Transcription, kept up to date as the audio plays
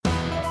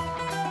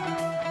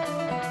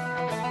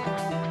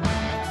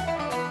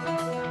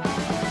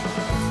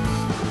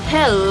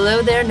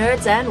Hello there,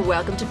 nerds, and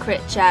welcome to Crit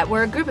Chat,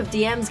 where a group of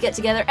DMs get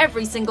together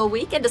every single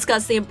week and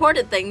discuss the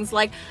important things,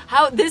 like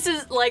how this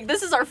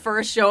is our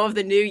first show of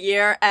the new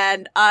year,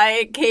 and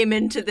I came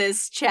into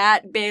this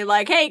chat being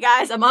like, hey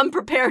guys, I'm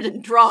unprepared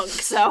and drunk,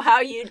 so how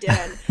you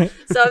doing?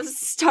 So I've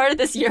started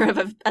this year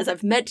as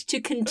I've meant to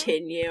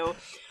continue.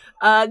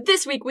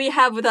 This week we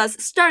have with us,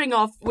 starting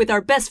off with our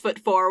best foot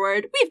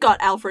forward, we've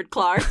got Alfred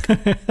Clark.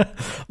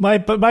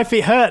 My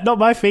feet hurt, not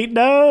my feet,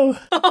 no!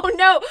 Oh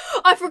no!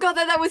 I forgot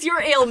that was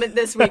your ailment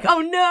this week. Oh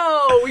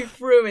no!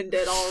 We've ruined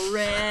it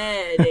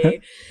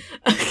already.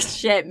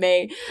 Shit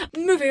me.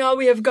 Moving on,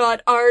 we have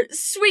got our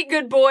sweet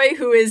good boy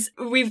who is,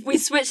 we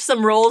switched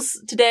some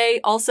roles today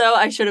also,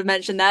 I should have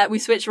mentioned that. We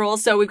switched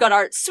roles, so we've got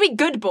our sweet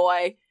good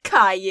boy,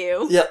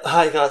 Caillou. Yeah,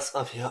 hi guys,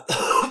 I'm here.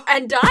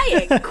 And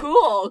dying.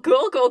 Cool.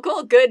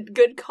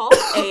 Good call,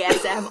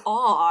 ASMR.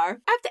 I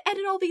have to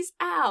edit all these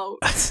out.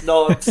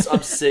 No, I'm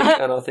sick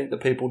and I think the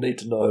people need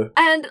to know.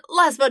 And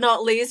last but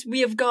not least,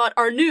 we have got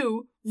our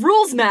new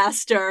Rules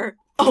Master,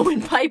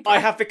 Owen Piper. I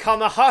have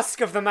become a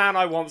husk of the man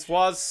I once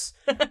was.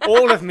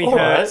 All of me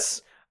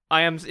hurts. Right.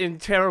 I am in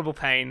terrible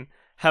pain.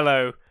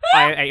 Hello,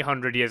 I am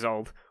 800 years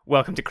old.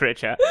 Welcome to Crit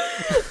Chat.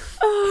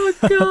 Oh,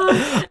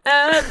 God.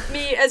 And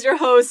me, as your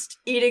host,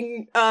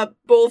 eating a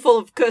bowl full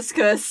of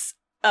couscous,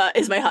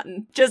 is my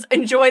Hutton. Just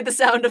enjoy the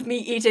sound of me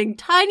eating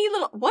tiny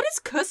little... What is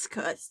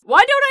couscous? Why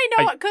don't I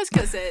know what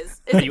couscous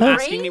is? Is are it you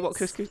grains? asking me what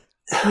couscous?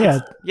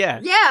 Yeah.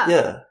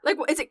 Like,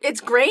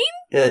 it's grain?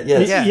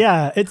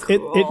 Yeah, it's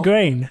cool. it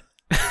grain.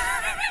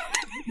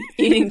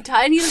 Eating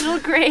tiny little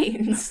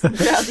grains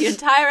throughout the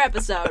entire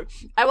episode.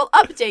 I will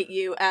update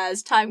you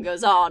as time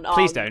goes on.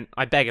 Please don't.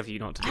 I beg of you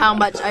not to do how that.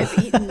 much I've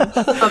eaten of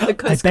the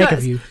couscous. I beg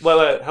of you.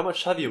 Wait, how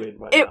much have you in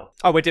now?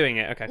 Oh, we're doing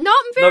it, okay.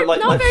 Not very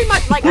much.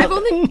 Like, I've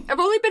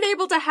only been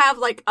able to have,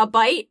 like, a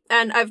bite,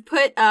 and I've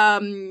put,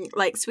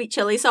 like, sweet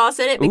chili sauce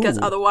in it, because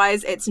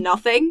otherwise it's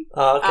nothing.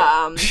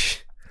 Okay.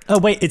 Oh,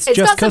 wait, it's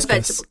just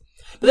couscous.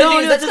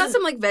 It's got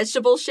some, like,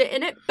 vegetable shit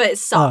in it, but it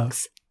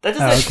sucks. That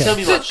doesn't tell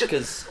me much,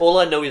 because all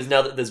I know is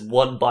now that there's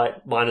one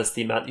bite minus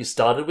the amount you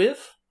started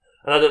with,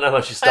 and I don't know how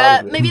much you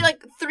started with. Maybe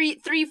like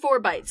four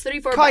bites. Kai,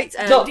 bites.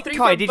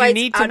 Kai, did you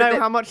need to know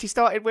how much you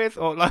started with?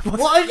 Or like,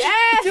 what?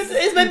 Yes!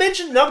 It's been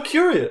mentioned, I'm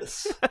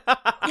curious.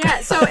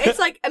 Yeah, so it's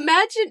like,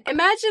 imagine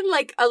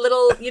like a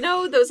little, you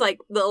know, those like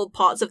little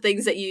pots of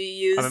things that you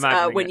use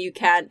when you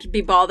can't be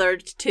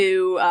bothered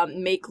to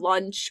make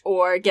lunch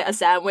or get a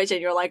sandwich,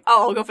 and you're like,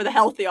 oh, I'll go for the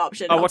healthy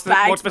option. Oh, what's the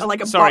box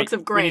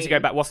of grain. We need to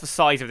go back. What's the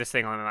size of this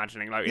thing I'm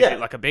imagining? Like, is it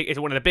like is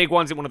it one of the big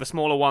ones? Is it one of the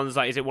smaller ones?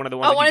 Like, is it one of the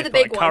ones that you just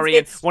put like curry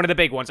in? One of the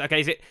big ones. Okay,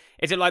 is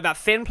it like that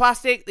thin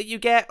plastic that you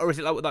get, or is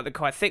it like the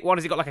quite thick one?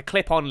 Has it got like a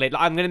clip-on lid?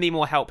 Like, I'm going to need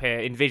more help here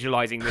in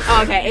visualizing this.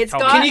 Okay, it's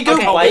got... Can you go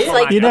away?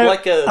 Like,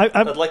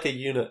 I'd like a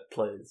unit,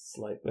 please.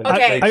 Like,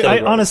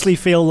 I honestly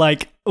feel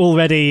like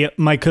already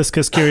my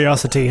couscous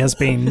curiosity has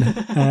been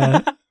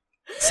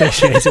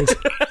satiated.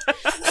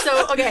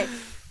 So, okay,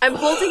 I'm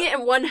holding it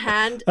in one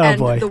hand,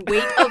 boy. The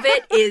weight of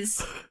it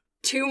is...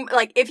 too,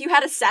 like, if you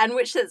had a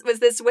sandwich that was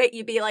this weight,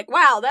 you'd be like,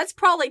 wow, that's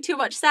probably too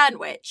much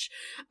sandwich.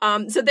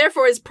 So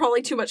therefore it's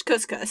probably too much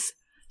couscous.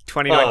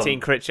 2019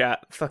 Crit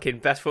Chat, fucking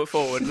best foot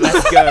forward.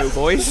 Let's go,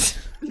 boys.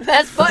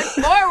 Best foot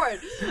forward.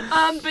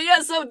 But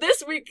yeah, so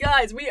this week,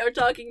 guys, we are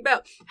talking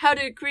about how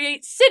to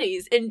create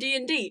cities in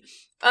D&D.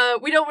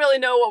 We don't really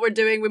know what we're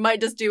doing. We might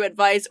just do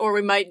advice, or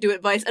we might do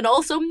advice and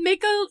also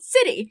make a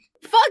city.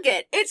 Fuck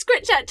it. It's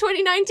Crit Chat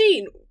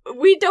 2019.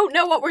 We don't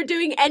know what we're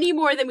doing any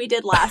more than we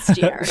did last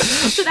year.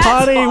 So that's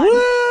Party, fun.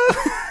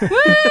 woo!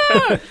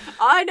 Woo!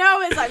 I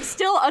know, as I'm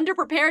still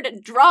underprepared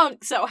and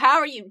drunk, so how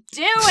are you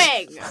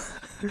doing?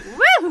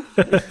 Woo!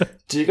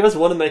 Do you guys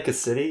want to make a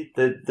city?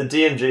 The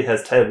DMG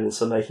has tables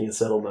for making a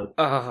settlement.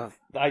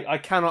 I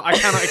cannot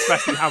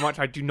express to you how much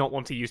I do not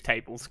want to use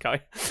tables,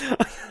 Kai.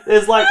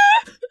 There's like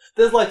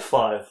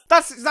 5.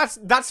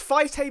 That's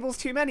 5 tables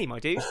too many, my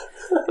dude.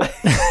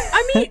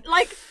 I mean,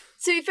 like,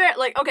 to be fair,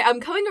 like, okay, I'm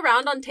coming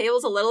around on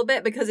tables a little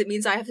bit because it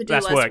means I have to do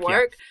less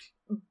work.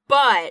 Yeah.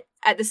 But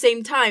at the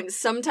same time,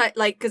 sometimes,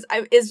 like, because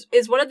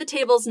is one of the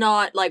tables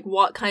not, like,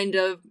 what kind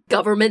of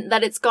government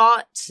that it's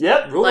got?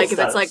 Yep, rule like, status.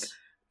 if it's, like,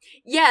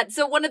 yeah,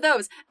 so one of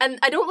those. And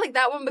I don't like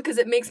that one because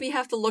it makes me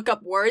have to look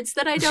up words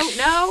that I don't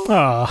know.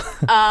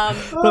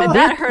 And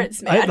that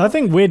hurts me. I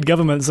think weird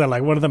governments are,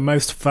 like, one of the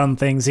most fun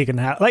things you can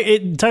have. Like,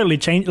 it totally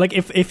changed. Like,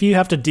 if you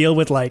have to deal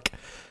with, like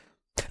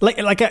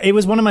it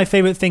was one of my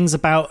favorite things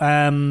about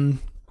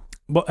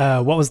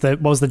what was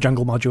the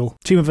jungle module?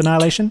 Tomb of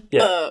Annihilation?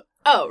 Yeah.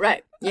 Oh,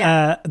 right.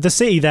 Yeah. The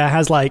city there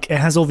has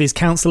all these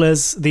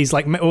counselors, these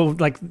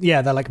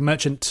they're like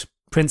merchant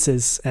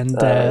princes, and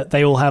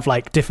they all have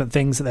like different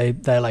things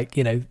that they're like,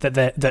 you know,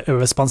 that are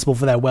responsible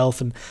for their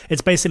wealth, and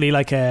it's basically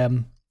like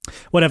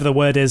whatever the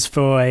word is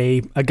for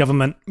a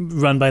government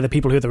run by the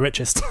people who are the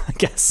richest, I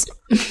guess.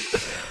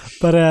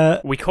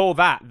 But we call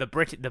that the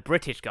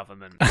British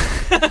government.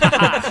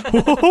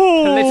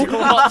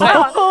 Political hot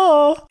take.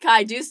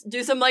 Kai,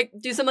 do some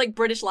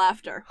British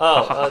laughter.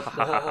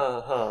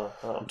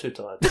 I'm too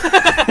tired.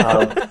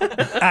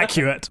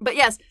 Accurate. But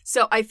yes,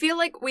 so I feel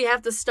like we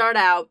have to start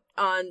out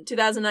on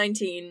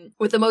 2019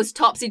 with the most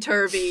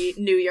topsy-turvy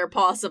New Year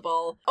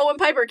possible. Owen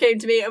Piper came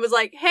to me and was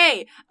like,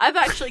 hey, I've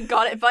actually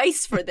got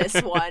advice for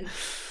this one.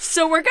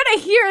 So we're gonna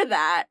hear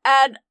that,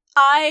 and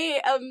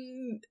I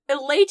am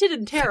elated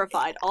and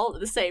terrified all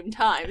at the same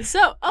time.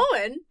 So,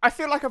 Owen, I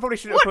feel like I probably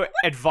should have put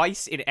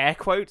advice in air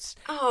quotes.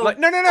 Oh, like,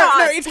 no,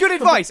 it's good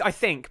advice, I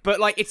think, but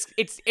like it's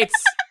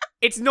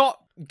not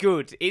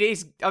good. It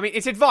is. I mean,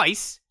 it's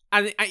advice,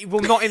 and it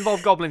will not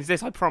involve goblins.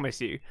 This, I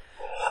promise you.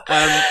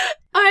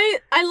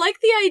 I like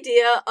the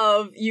idea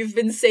of you've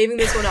been saving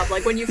this one up.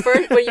 Like when you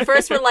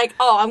first were like,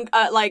 oh,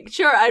 I'm like,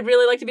 sure, I'd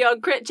really like to be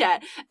on Crit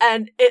Chat,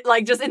 and it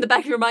like just in the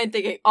back of your mind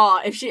thinking, oh,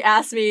 if she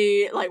asks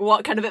me like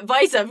what kind of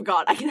advice I've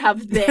got, I can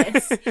have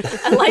this.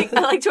 I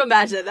like to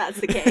imagine that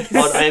that's the case.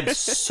 God, I am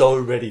so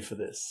ready for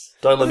this.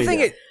 Don't let me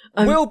down.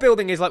 World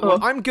building is like, well,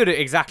 I'm good at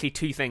exactly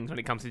two things when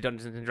it comes to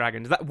Dungeons and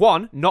Dragons. That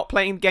one, not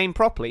playing the game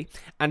properly,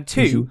 and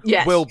two,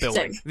 yes, world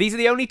building. same. These are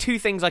the only two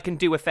things I can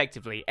do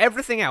effectively.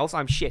 Everything else,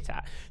 I'm shit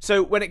at.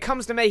 So when it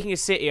comes to making a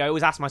city, I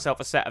always ask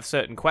myself a set of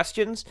certain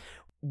questions.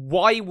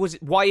 Why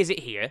is it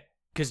here?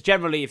 Because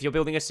generally, if you're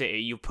building a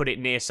city, you put it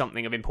near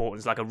something of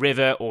importance, like a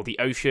river or the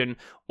ocean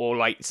or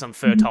like some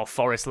fertile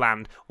forest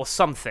land or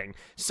something.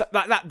 So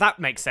that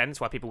makes sense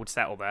why people would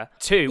settle there.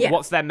 Two,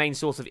 what's their main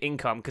source of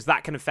income? Because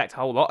that can affect a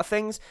whole lot of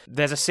things.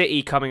 There's a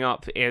city coming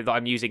up that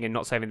I'm using in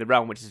Not Saving the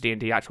Realm, which is a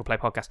D&D actual play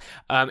podcast.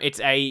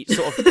 It's a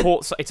sort of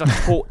port. It's a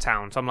port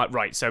town. So I'm like,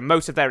 right. So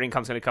most of their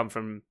income's going to come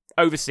from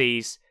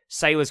overseas.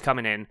 Sailors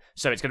coming in.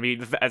 So it's going to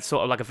be a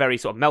sort of like a very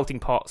sort of melting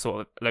pot sort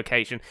of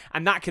location,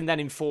 and that can then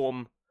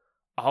inform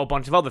a whole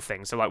bunch of other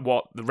things. So like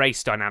what the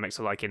race dynamics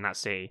are like in that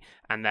city,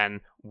 and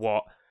then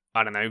what,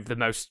 I don't know, the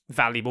most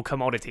valuable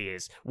commodity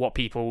is, what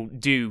people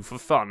do for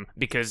fun,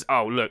 because,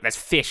 oh, look, there's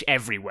fish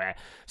everywhere.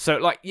 So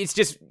like, it's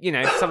just,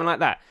 something like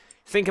that.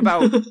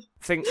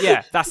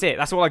 That's it.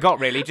 That's all I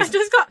got, really.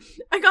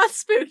 I got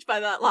spooked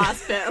by that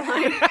last bit.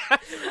 Like,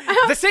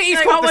 the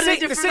city's called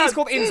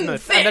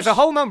Innsmouth, and there's a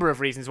whole number of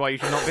reasons why you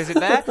should not visit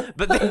there.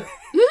 But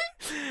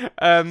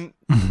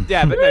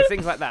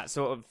things like that,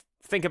 sort of.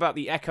 Think about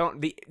the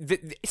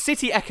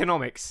city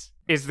economics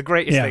is the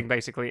greatest thing,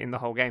 basically, in the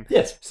whole game.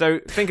 Yes. So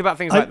think about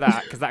things like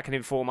that, because that can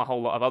inform a whole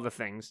lot of other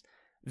things.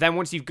 Then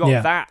once you've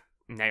got that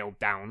nailed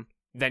down,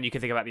 then you can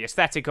think about the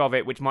aesthetic of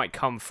it, which might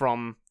come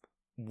from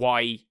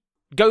why...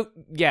 Go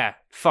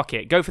for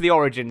the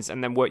origins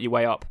and then work your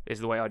way up, is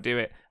the way I do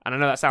it. And I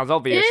know that sounds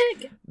obvious,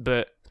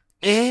 but...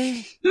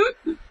 I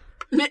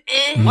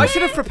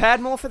should have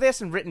prepared more for this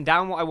and written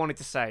down what I wanted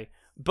to say.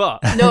 But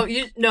no.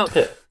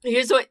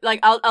 Here's what, like,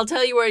 I'll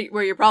tell you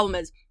where your problem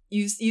is.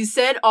 You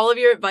said all of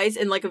your advice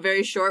in like a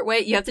very short way.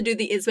 You have to do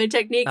the Ismay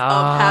technique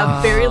of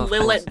have very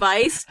little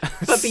advice,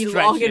 but be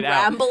long and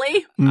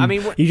rambly. I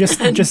mean, you just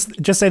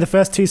say the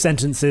first two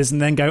sentences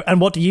and then go. And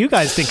what do you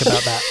guys think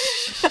about that?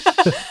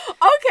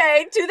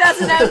 Okay,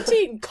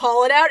 2019,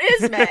 call it out,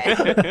 Ismay.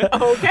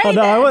 Okay. Oh,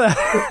 no,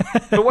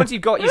 but once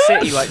you've got your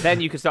city, like,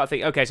 then you can start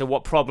thinking, okay, so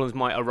what problems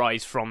might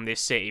arise from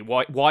this city?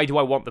 Why do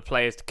I want the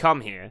players to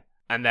come here?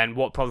 And then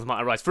what problems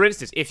might arise? For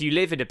instance, if you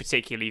live in a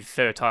particularly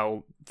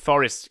fertile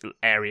forest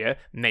area,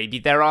 maybe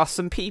there are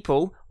some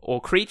people, or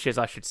creatures,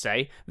 I should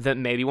say, that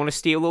maybe want to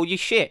steal all your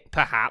shit.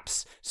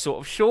 Perhaps sort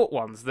of short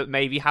ones that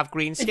maybe have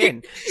green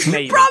skin.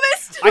 Maybe.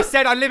 Promised! I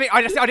said I limit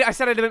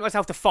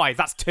myself to 5.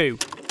 That's 2.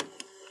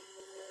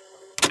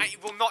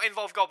 It will not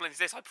involve goblins,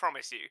 this, I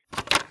promise you.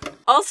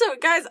 Also,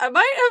 guys, I'm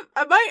not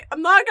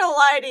gonna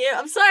lie to you,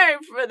 I'm sorry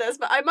for this,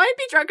 but I might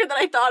be drunker than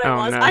I thought I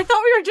was. No. I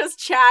thought we were just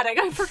chatting.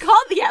 I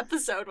forgot the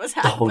episode was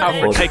happening.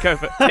 Oh, take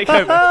over. This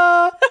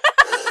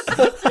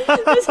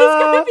is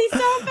gonna be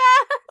so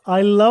bad.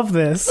 I love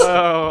this.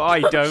 Oh,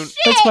 I don't. Shit.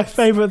 That's my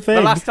favourite thing.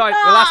 The last time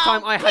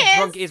I had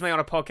drunk Ismay on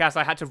a podcast,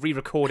 I had to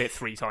re-record it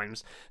 3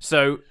 times.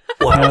 So,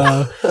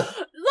 look.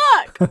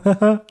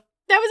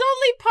 That was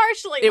only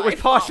partially It was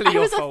partially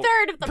your fault. I was a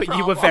third of the problem. But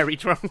you were very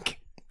drunk.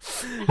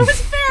 I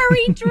was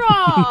very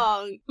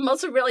drunk. I'm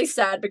also really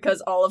sad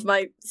because all of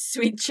my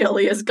sweet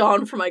chili is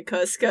gone from my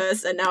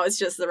couscous, and now it's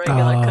just the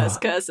regular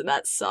couscous, and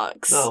that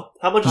sucks. No.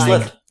 How much is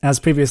left? As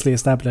previously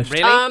established.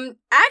 Really?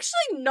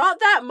 Actually not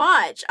that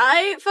much.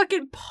 I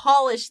fucking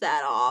polished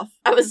that off.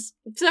 I was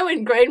so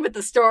ingrained with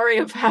the story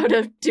of how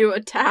to do a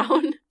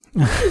town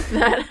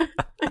that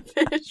I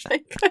finished my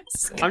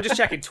couscous. I'm just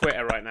checking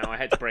Twitter right now. I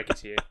had to break it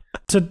to you.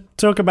 To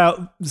talk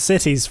about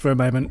cities for a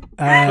moment.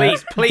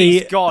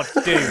 Please, God,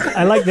 do.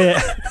 I like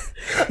the...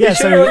 Yeah,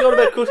 so you got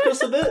about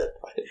couscous a bit?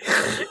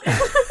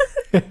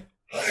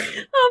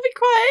 I'll be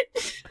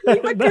quiet.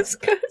 Leave my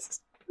couscous.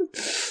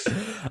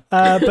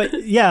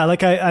 But yeah,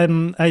 like I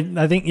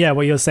think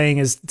what you're saying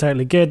is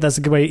totally good. That's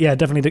a good way. Yeah,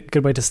 definitely a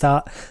good way to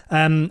start.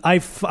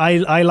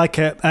 I like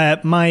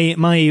it.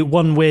 My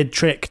one weird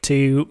trick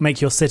to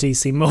make your city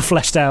seem more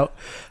fleshed out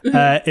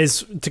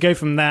is to go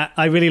from that.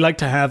 I really like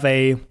to have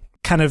a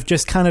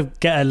kind of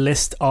get a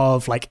list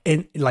of like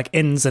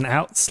ins and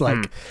outs,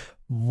 like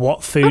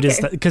what food is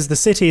that, because the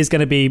city is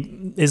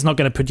not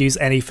going to produce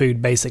any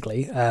food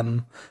basically,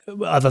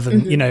 other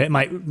than it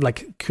might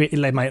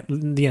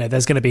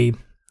there's going to be,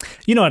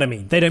 you know what I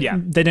mean, they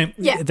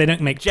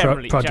don't make produce.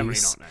 Generally not, no.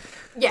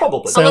 Yeah,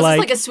 probably. So unless it's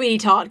like a Sweeney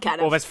Todd kind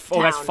of or there's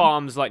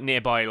farms like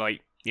nearby,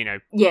 like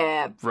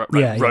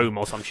Rome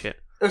or some shit.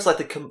 It's like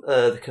the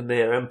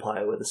Khmer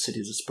Empire, where the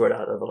cities are spread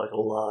out over like a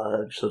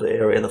large sort of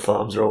area, and the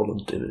farms are all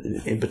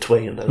in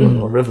between, and they're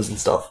on rivers and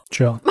stuff.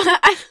 Sure.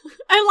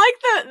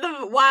 I like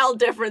the wild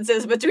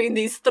differences between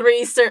these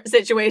three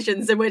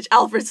situations in which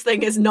Alfred's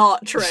thing is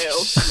not true.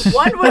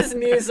 One was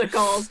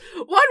musicals.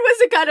 One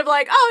was a kind of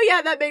like, oh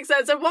yeah, that makes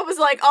sense. And one was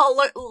like,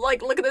 oh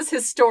look at this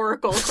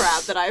historical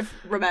crap that I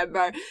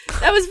remember.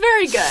 That was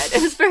very good.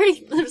 It was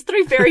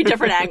three very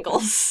different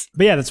angles.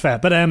 But yeah, that's fair.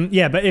 But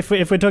but if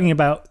we're talking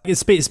about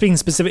speaking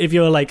specific, if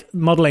you're like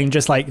modeling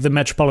just like the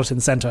metropolitan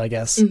center, I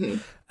guess.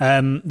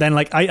 Then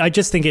like I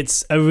just think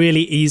it's a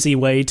really easy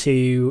way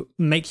to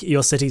make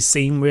your city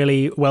seem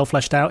really well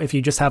fleshed out if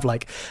you just have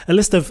like a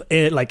list of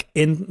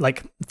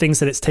things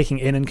that it's taking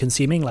in and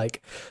consuming,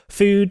 like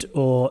food,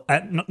 or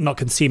not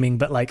consuming,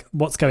 but like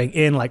what's going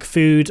in, like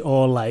food,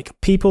 or like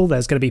people.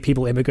 There's going to be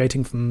people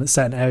immigrating from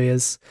certain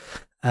areas,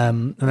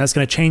 and that's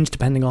going to change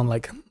depending on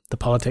like the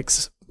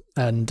politics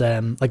and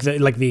the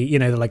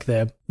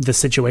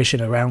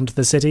situation around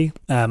the city.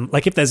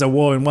 Like if there's a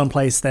war in one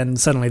place, then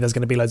suddenly there's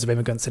going to be loads of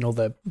immigrants in all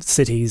the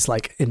cities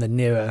like in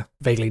the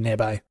vaguely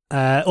nearby.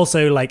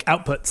 Also like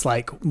outputs,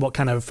 like what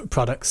kind of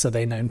products are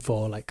they known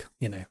for? Like,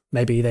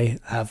 maybe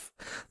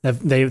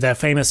they're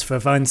famous for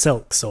fine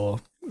silks or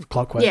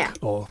clockwork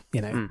or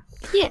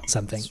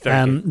something.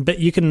 But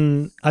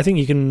I think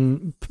you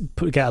can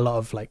get a lot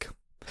of like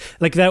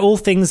they're all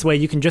things where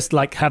you can just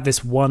like have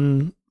this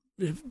one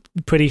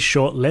pretty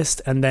short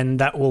list, and then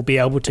that will be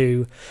able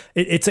to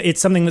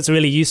it's something that's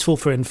really useful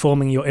for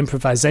informing your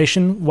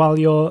improvisation while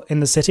you're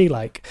in the city.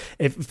 Like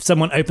if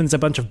someone opens a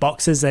bunch of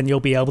boxes, then you'll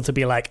be able to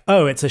be like,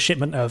 oh, it's a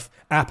shipment of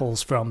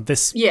apples from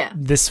this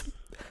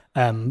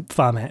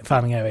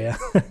farming area.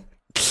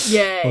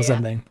 Or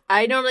something.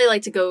 I normally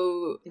like to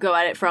go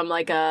at it from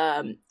like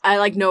I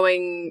like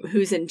knowing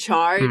who's in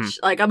charge.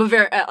 Like I'm a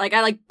very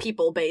I like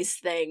people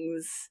based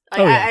things.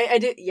 I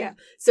do, yeah.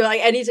 So like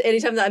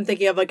anytime that I'm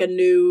thinking of like a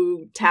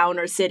new town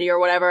or city or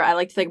whatever, I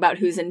like to think about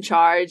who's in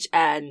charge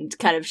and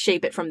kind of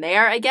shape it from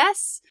there, I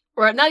guess.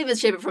 Or not even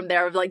shape it from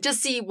there, like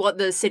just see what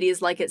the city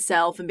is like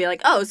itself and be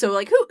like, oh, so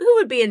like who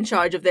would be in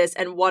charge of this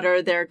and what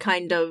are their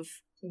kind of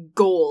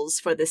goals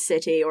for the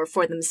city or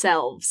for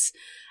themselves.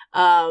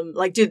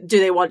 Like, do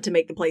they want to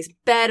make the place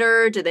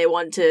better? Do they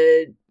want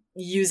to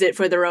use it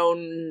for their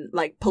own,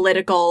 like,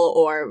 political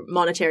or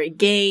monetary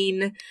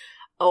gain?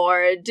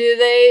 Or do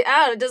they,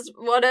 just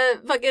want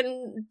to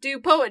fucking do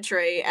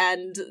poetry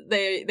and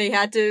they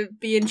had to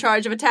be in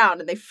charge of a town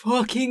and they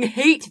fucking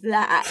hate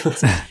that.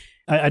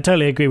 I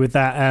totally agree with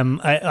that.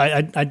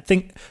 I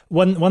think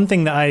one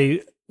thing that I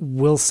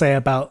will say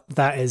about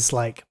that is,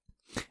 like,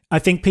 I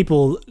think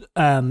people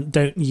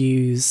don't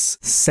use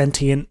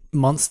sentient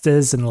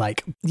monsters and I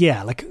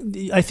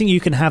think you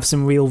can have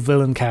some real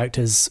villain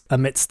characters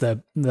amidst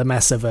the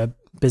mess of a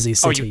busy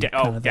city.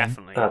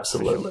 Definitely.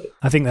 Absolutely.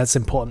 I think that's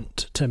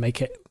important to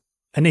make it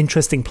an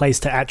interesting place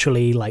to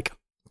actually like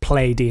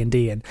play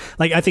D&D in.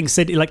 Like I think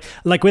city like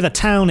with a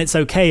town, it's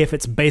okay if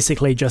it's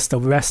basically just a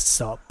rest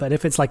stop, but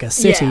if it's like a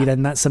city,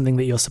 then that's something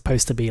that you're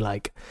supposed to be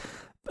like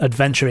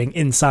adventuring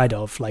inside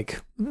of, like,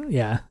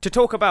 to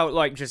talk about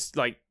like just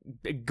like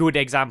good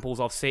examples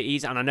of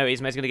cities, and I know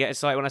Isma's going to get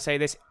excited when I say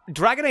this.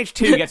 Dragon Age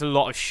 2 gets a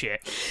lot of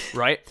shit,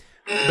 right?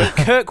 But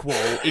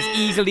Kirkwall is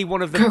easily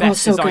one of the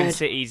best designed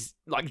cities,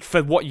 like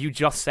for what you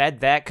just said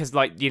there, because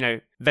like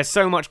there's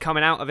so much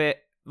coming out of it.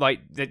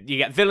 Like you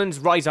get villains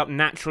rise up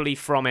naturally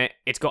from it.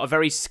 It's got a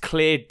very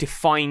clear,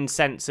 defined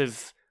sense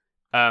of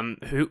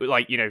who,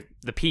 like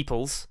the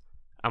peoples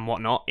and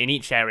whatnot in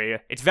each area.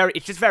 It's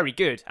just very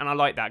good, and I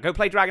like that. Go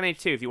play Dragon Age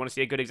 2 if you want to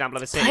see a good example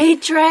of a city. Play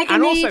Dragon Age 2.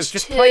 And also,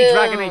 just play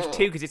Dragon Age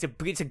 2 because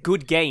it's a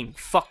good game.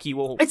 Fuck you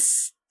all.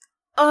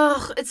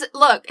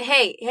 Look,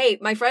 hey,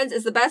 my friends,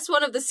 it's the best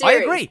one of the series.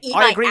 I agree.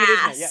 I agree with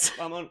it.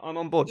 Yeah, I'm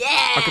on board.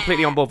 Yeah, I'm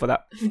completely on board for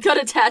that. I've got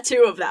a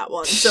tattoo of that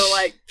one, so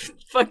like,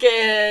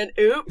 fucking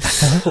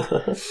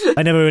oops.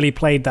 I never really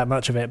played that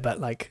much of it, but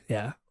like,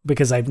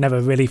 because I've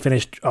never really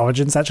finished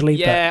Origins actually.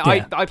 Yeah,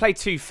 but, I played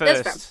 2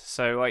 first,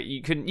 so like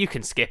you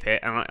can skip it,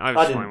 and I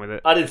was fine with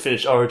it. I didn't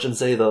finish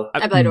Origins either.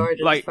 I played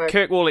Origins like first.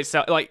 Kirkwall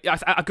itself. Like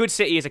a good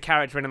city is a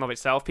character in and of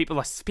itself.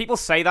 People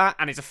say that,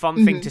 and it's a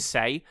fun thing to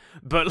say,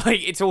 but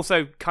like it's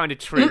also kind of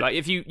true. Like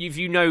if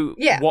you know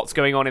what's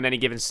going on in any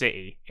given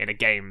city in a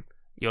game,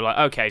 you're like,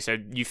 okay, so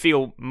you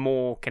feel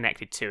more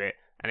connected to it,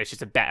 and it's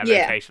just a better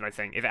location. I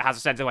think if it has a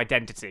sense of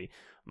identity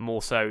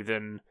more so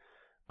than,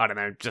 I don't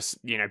know, just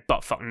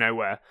butt fuck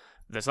nowhere.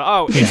 There's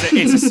like,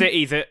 it's a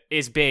city that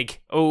is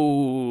big.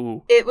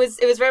 Oh, it was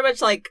very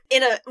much like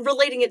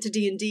relating it to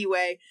D&D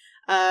way.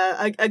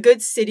 a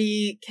good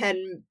city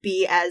can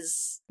be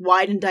as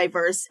wide and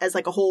diverse as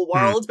like a whole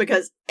world,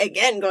 because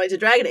again, going to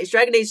Dragon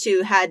Age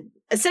 2 had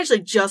essentially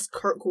just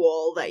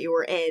Kirkwall that you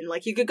were in.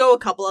 Like, you could go a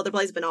couple other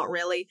places, but not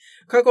really.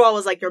 Kirkwall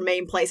was like your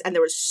main place, and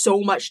there was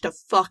so much to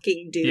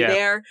fucking do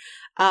there.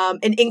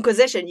 In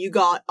Inquisition, you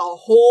got a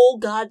whole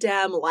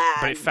goddamn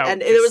land,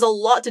 and there was a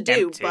lot to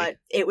do, empty. But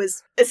it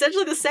was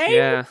essentially the same.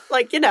 Yeah.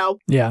 Like, you know.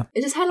 Yeah.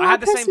 It just had a lot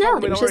of personality. I had the same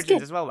problem with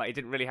Origins as well. Like, it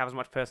didn't really have as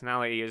much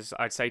personality as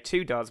I'd say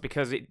 2 does,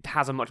 because it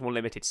has a much more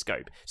limited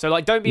scope. So,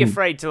 like, don't be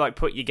afraid to, like,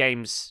 put your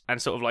games and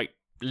sort of, like,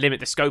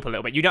 limit the scope a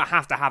little bit. You don't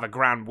have to have a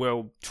grand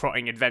world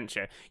trotting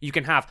adventure. You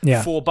can have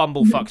 4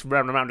 bumblefucks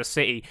run around a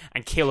city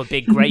and kill a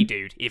big grey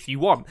dude if you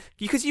want,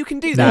 because you can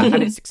do that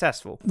and it's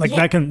successful. Like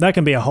that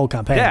can be a whole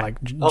campaign. Yeah. Like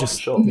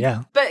sure.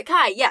 But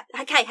Kai,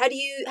 how do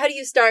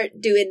you start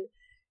doing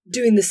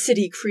the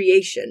city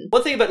creation?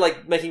 One thing about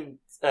like making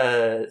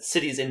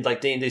cities in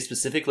like D&D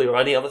specifically, or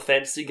any other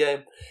fantasy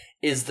game,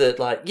 is that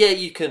like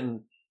you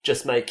can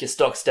just make your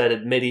stock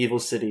standard medieval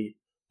city,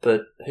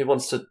 but who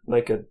wants to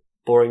make a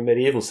boring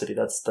medieval city?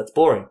 That's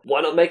boring.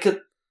 Why not make a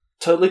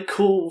totally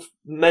cool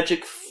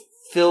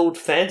magic-filled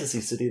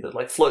fantasy city that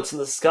like floats in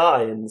the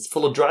sky and is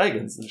full of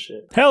dragons and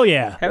shit? Hell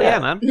yeah,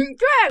 man!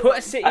 Put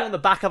a city on the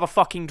back of a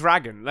fucking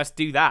dragon. Let's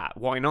do that.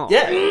 Why not?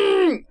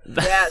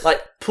 Yeah,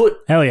 like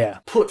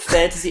put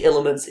fantasy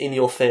elements in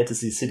your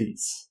fantasy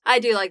cities. I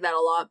do like that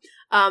a lot.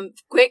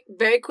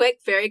 Very quick.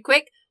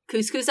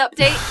 Couscous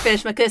update.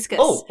 Finished my couscous.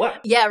 Oh, wow.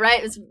 Yeah,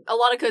 right. It's a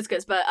lot of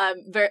couscous, but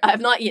I've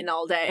not eaten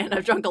all day and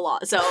I've drunk a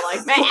lot, so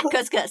like, man,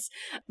 couscous.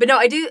 But no,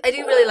 I do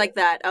really like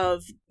that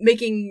of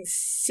making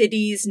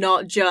cities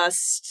not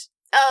just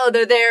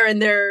they're there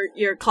and they're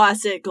your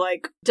classic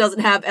like doesn't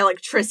have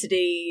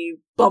electricity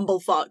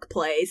bumblefuck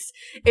place.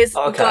 It's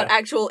got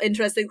actual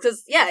interesting,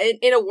 because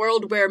in a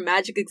world where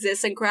magic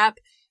exists and crap,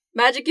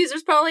 magic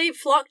users probably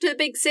flock to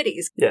big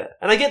cities. Yeah,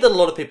 and I get that a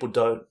lot of people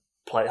don't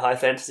play high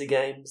fantasy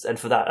games, and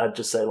for that I'd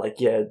just say like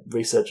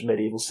research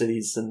medieval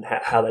cities and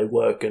how they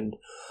work and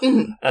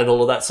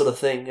all of that sort of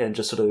thing, and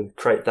just sort of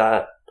create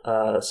that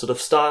sort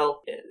of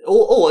style,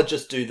 or I'd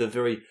just do the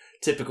very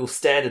typical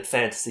standard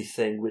fantasy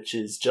thing, which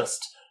is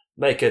just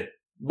make a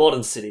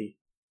modern city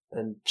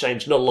and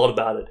change not a lot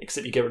about it,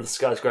 except you get rid of the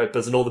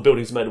skyscrapers and all the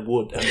buildings made of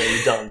wood, and then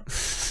you're done.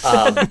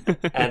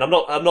 And I'm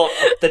not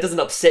that doesn't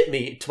upset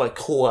me to my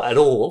core at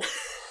all,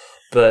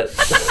 but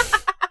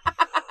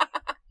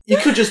you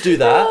could just do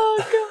that. Oh,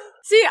 God.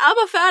 See, I'm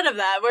a fan of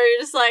that, where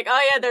you're just like,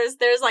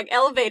 there's like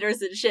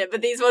elevators and shit,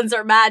 but these ones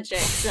are magic.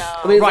 So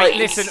I mean, right,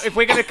 listen, if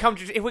we're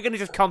gonna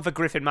just come for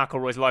Griffin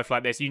McElroy's life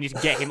like this, you need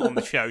to get him on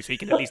the show so he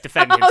can at least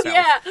defend himself.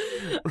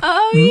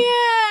 Oh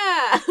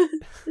yeah.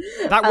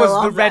 That was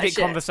the Reddit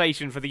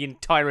conversation for the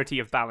entirety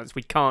of Balance.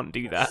 We can't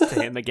do that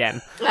to him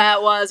again.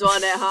 That was,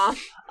 wasn't it, huh?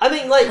 I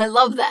mean, like, I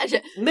love that.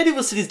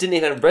 Medieval cities didn't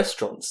even have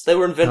restaurants. They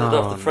were invented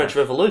after the French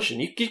Revolution.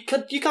 You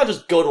can't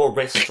just go to a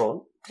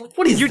restaurant.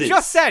 What is this? You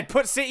just said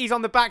put cities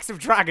on the backs of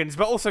dragons,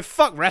 but also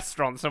fuck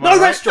restaurants.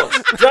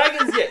 Restaurants.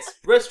 Dragons, yes.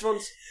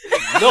 Restaurants,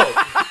 no.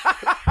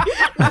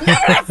 No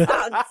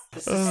restaurants.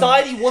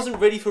 Society wasn't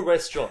ready for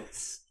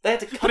restaurants. They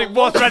had to cut. But it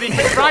was ready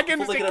for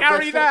dragons to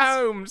carry their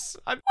homes.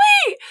 Wait,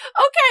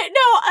 okay,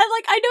 no,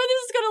 I know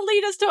this is gonna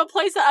lead us to a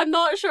place that I'm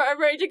not sure I'm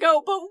ready to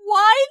go, but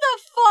why the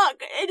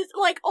fuck? It's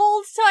like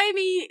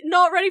old-timey,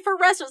 not ready for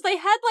restaurants. They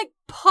had like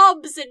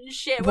pubs and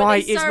shit.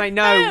 Why, Ismay?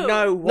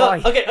 No, why?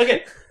 No,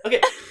 okay.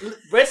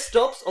 Rest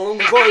stops along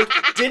the road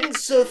didn't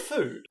serve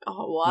food.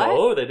 Oh, what?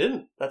 No, they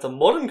didn't. That's a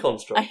modern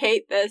construct. I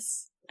hate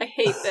this.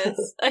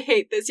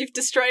 You've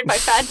destroyed my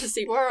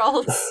fantasy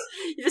worlds.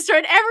 You've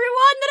destroyed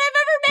everyone that I've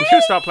ever made. We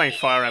should start playing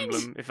Fire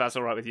Emblem, if that's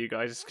all right with you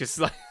guys. Because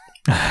like,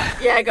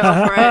 yeah, go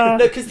for it. No,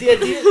 because the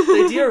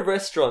idea of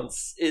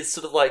restaurants is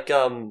sort of like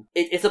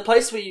it's a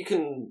place where you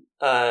can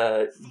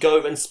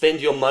go and spend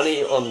your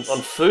money on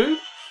food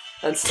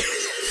and.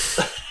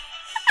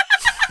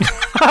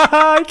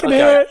 I can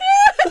hear it.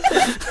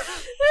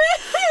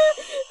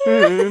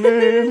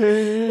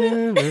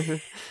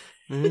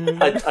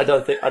 I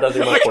don't think my point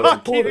is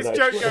important. Keep this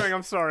joke going.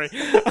 I'm sorry.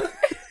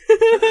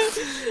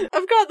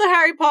 I've got the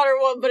Harry Potter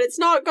one, but it's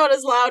not got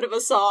as loud of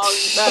a song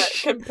that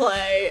can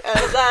play.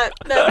 That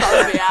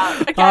bums me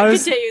out. I can't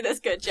continue this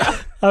good job.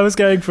 I was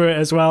going for it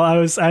as well.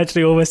 I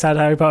actually almost had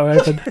Harry Potter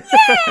open.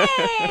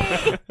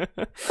 Yay!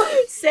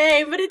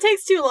 Same, but it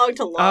takes too long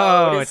to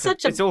load.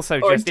 It's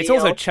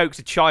also chokes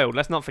a child.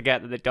 Let's not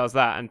forget that it does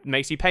that and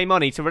makes you pay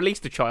money to release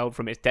the child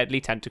from its deadly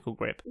tentacle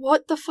grip.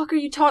 What the fuck are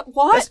you talking?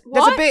 What?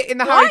 There's a bit in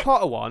the Harry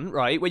Potter one,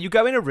 right, where you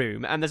go in a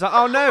room and there's like,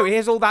 oh no,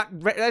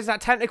 there's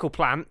that tentacle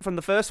plant from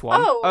the first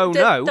one. No,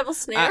 Devil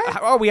Snare.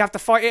 We have to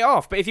fight it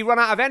off. But if you run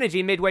out of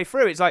energy midway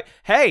through, it's like,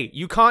 hey,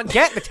 you can't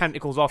get the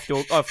tentacles off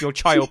your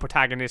child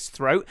protagonist's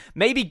throat.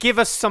 Maybe give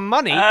us some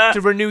money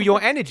to renew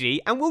your energy,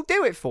 and we'll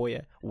do it for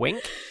you.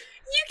 Wink.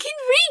 You can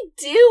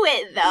redo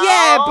it though.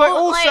 Yeah, but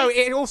also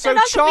it also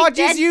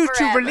charges you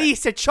to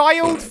release a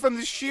child from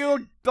the sheer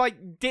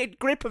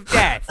grip of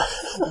death.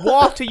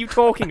 What are you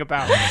talking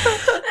about?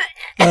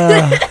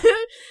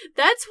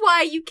 That's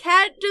why you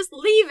can't just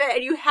leave it,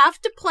 and you have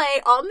to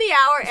play on the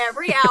hour,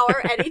 every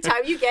hour,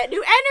 anytime you get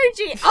new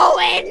energy.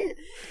 Owen,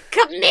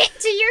 commit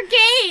to your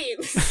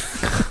games.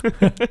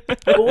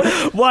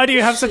 Why do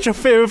you have such a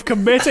fear of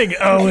committing,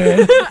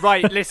 Owen?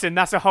 Right, listen,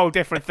 that's a whole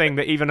different thing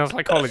that even a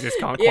psychologist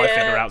can't quite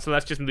figure out, so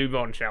let's just move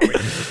on, shall we?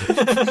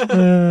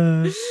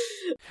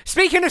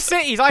 Speaking of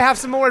cities, I have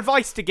some more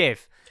advice to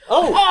give.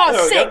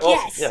 Oh, sick,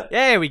 yes. Yeah.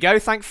 There we go,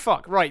 thank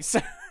fuck. Right,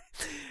 so...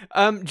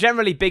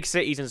 generally big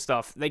cities and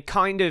stuff, they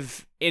kind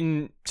of,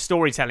 in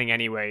storytelling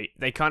anyway,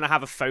 they kind of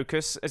have a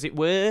focus, as it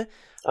were.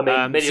 I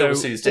mean, medieval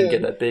cities didn't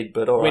get that big,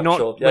 but alright,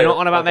 sure. We're not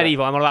on about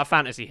medieval, I'm on about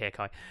fantasy here,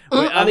 Kai.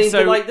 I mean,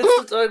 but like, this,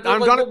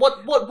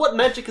 what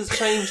magic has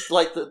changed, the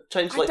way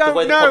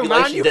the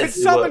population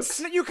density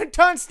works? You can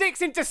turn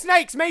sticks into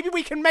snakes, maybe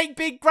we can make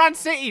big grand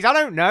cities, I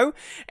don't know.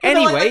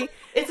 Anyway...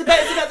 It's about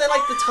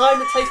the time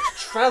it takes to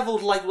travel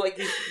to like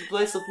the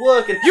place of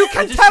work and you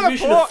can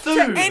teleport to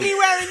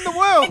anywhere in the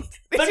world.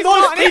 But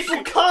most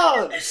people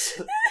can't.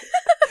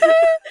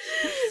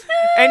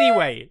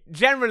 Anyway,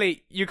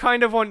 generally, you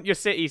kind of want your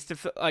cities to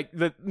like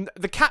the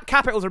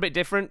capitals are a bit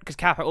different because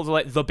capitals are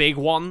like the big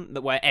one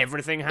where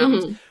everything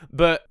happens. Mm-hmm.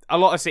 But a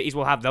lot of cities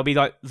they'll be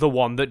like the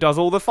one that does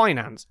all the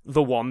finance,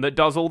 the one that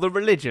does all the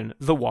religion,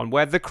 the one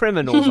where the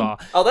criminals are.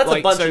 Oh, that's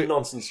a bunch of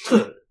nonsense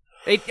too.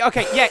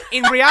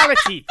 In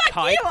reality,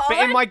 Kai, but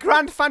in my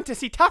grand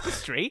fantasy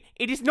tapestry,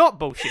 it is not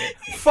bullshit.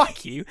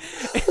 Fuck you.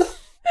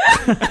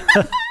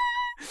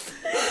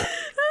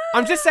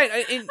 I'm just saying. I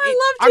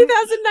love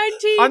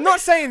 2019. I'm not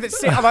saying that.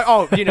 I'm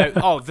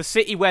like, the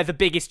city where the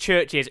biggest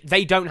church is.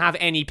 They don't have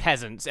any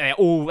peasants. They're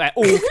all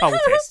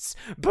cultists.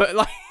 But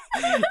like,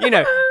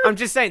 I'm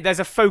just saying there's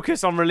a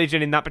focus on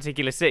religion in that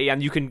particular city,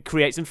 and you can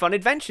create some fun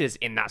adventures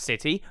in that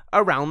city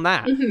around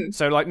that. Mm-hmm.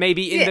 So like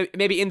maybe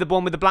in the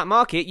one with the black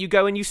market, you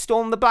go and you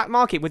storm the black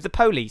market with the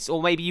police,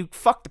 or maybe you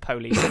fuck the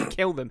police and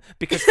kill them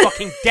because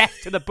fucking death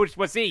to the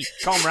bourgeoisie,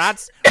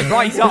 comrades,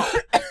 rise up.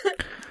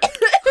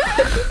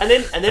 And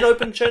then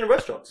open a chain of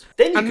restaurants.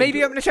 Then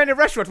maybe open a chain of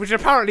restaurants, which is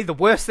apparently the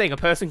worst thing a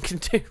person can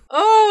do.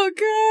 Oh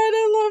god,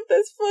 I love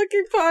this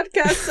fucking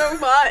podcast so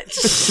much.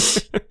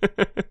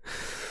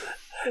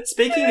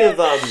 Speaking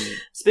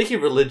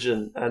of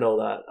religion and all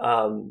that,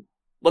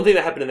 one thing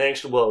that happened in the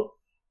ancient world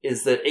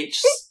is that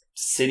each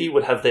city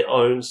would have their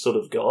own sort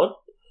of god.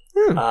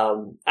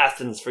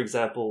 Athens, for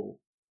example,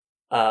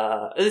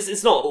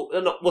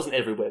 it wasn't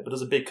everywhere, but it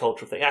was a big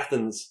cultural thing.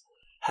 Athens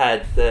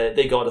had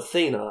their god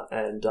Athena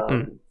and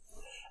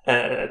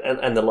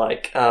the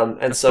like,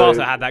 and so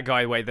Sparta had that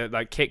guy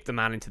that kicked the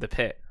man into the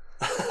pit.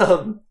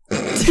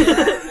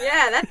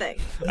 Yeah, that thing.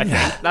 I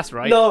think that's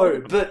right.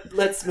 No, but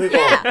let's move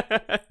on.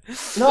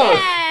 No,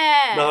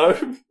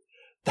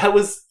 that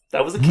was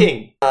a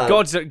king.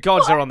 Gods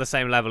are on the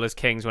same level as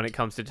kings when it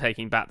comes to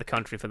taking back the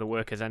country for the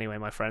workers. Anyway,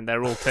 my friend, they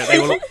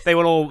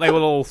will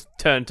all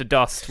turn to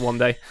dust one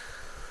day.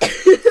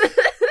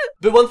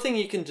 But one thing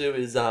you can do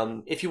is,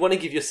 if you want to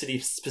give your city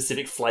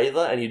specific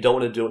flavour and you don't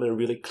want to do it in a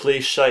really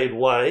cliched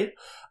way,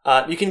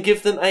 you can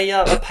give them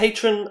a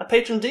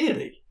patron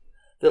deity.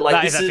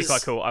 That is actually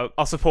quite cool.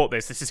 I'll support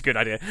this. This is a good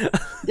idea.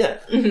 Yeah.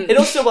 It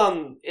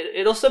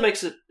also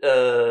makes it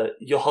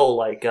your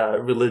whole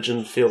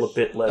religion feel a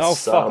bit less. Oh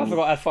fuck! I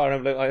forgot I had Fire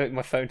Emblem. I opened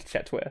my phone to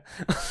check Twitter.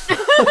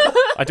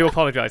 I do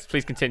apologise.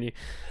 Please continue.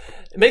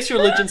 It makes your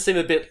religion seem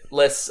a bit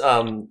less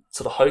sort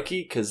of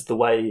hokey because the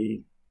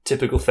way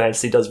typical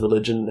fantasy does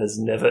religion has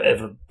never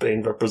ever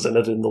been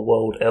represented in the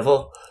world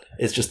ever.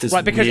 It's just this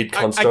weird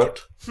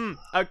construct. So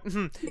I'm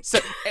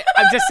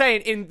just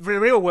saying, in the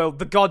real world,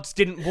 the gods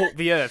didn't walk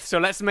the earth. So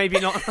let's maybe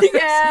not.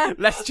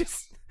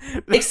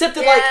 Except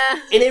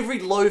that, in every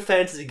low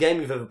fantasy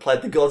game you've ever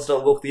played, the gods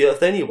don't walk the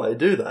earth anyway,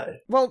 do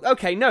they? Well,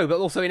 okay, no, but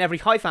also in every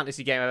high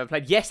fantasy game I've ever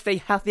played, yes, they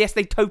have. Yes,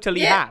 they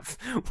totally have.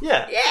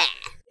 Yeah.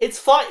 It's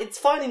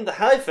fine in the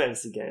high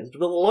fantasy games, but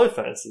in the low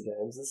fantasy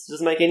games, this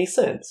doesn't make any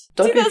sense.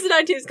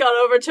 2019's gone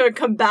over to a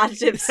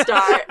combative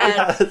start.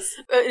 And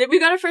we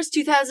got our first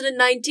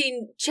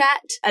 2019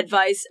 chat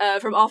advice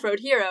from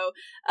Off-Road Hero,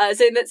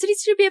 saying that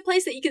cities should be a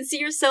place that you can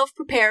see yourself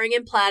preparing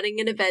and planning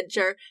an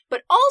adventure,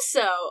 but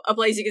also a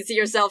place you can see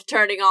yourself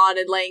turning on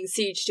and laying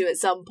siege to at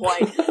some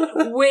point,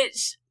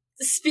 which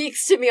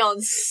speaks to me on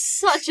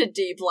such a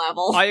deep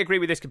level. I agree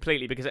with this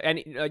completely because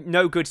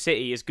no good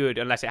city is good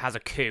unless it has a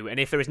coup, and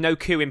if there is no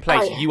coup in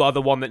place, you are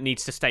the one that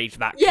needs to stage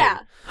that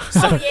coup.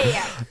 So,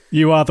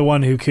 you are the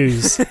one who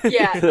coups.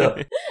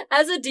 Yeah.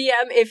 As a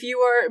DM, if you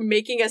are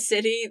making a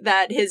city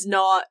that is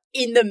not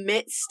in the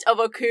midst of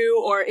a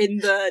coup or in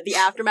the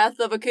aftermath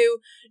of a coup,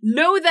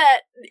 know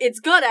that it's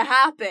gonna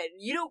happen.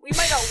 You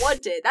might not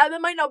want it. That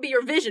might not be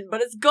your vision,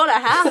 but it's gonna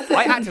happen.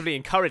 I actively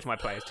encourage my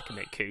players to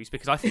commit coups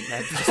because I think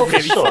they're just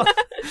really fun.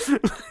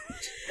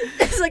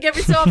 It's like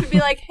every so often be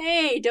like,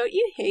 hey, don't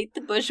you hate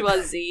the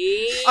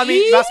bourgeoisie? I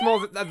mean, that's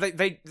more...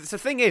 the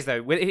thing is,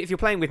 though, if you're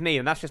playing with me,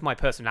 and that's just my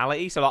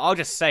personality, so I'll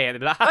just say it and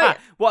be like,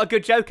 what a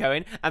good joke,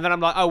 Owen. And then I'm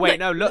like, oh, wait,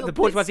 no, look, the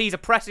bourgeoisie is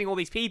oppressing all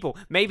these people.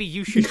 Maybe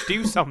you should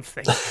do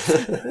something.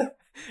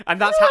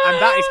 And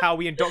that is how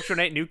we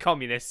indoctrinate new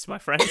communists, my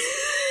friends.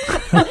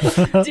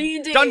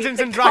 D&D, Dungeons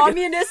and Dragons,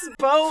 communist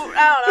boat.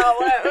 I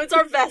don't know. It's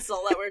our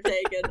vessel that we're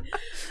taking.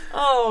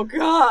 Oh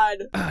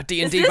God.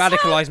 D&D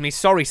radicalized me.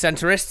 Sorry,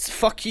 centrists.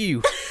 Fuck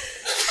you.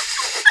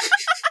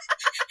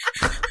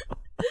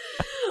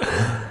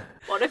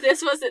 What if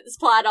this was its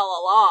plan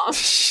all along?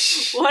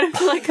 What if,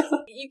 like,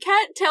 you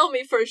can't tell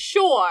me for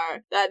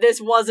sure that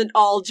this wasn't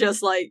all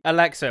just like...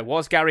 Alexa,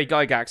 was Gary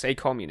Gygax a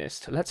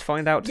communist? Let's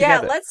find out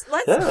together. Yeah,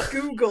 let's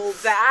Google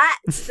that.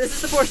 This is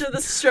the portion of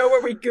the show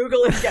where we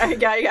Google if Gary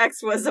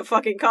Gygax was a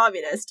fucking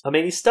communist. I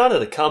mean, he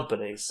started a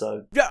company,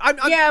 so...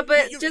 Yeah,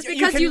 but just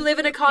because you live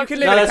in a communist... You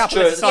can live in a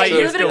capitalist society.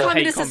 You live in a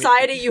communist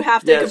society, you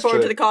have to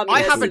conform to the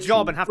communist I have a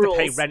job and have rules.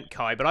 to pay rent,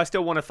 Kai, but I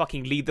still want to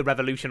fucking lead the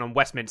revolution on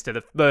Westminster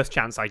the first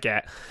chance I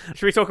get.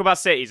 Should we talk about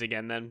cities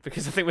again, then?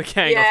 Because I think we're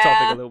getting off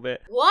topic a little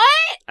bit. What?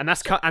 And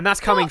that's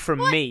coming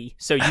from me,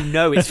 so you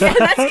know it's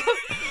that's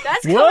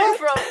coming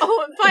from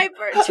Owen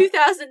Piper,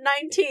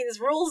 2019's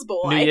Rules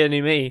Boy. New year,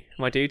 new me,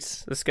 my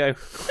dudes. Let's go.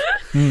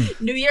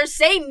 New year,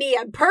 same me.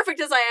 I'm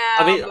perfect as I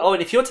am. I mean,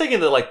 Owen, if you're taking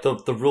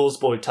the Rules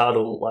Boy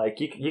title, like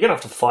you're gonna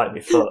have to fight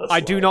me first. I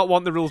do not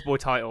want the Rules Boy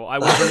title. I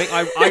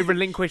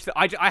relinquish.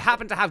 I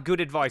happen to have good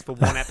advice for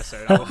one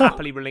episode. I will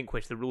happily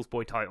relinquish the Rules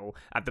Boy title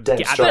at the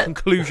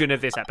conclusion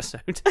of this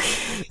episode.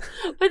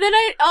 But then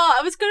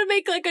I was gonna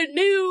make like a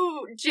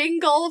new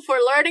jingle for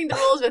learning the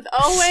rules with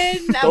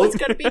Owen. That was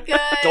gonna be good.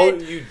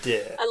 Don't you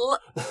dare.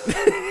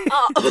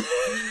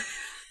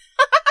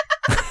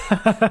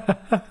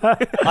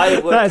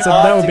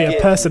 That would be a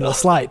personal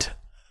slight.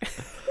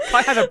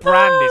 I had a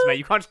brand, mate.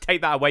 You can't just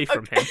take that away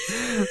from him.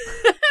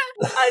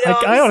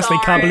 I honestly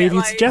can't believe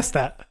you'd suggest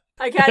that.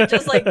 I can't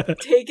just like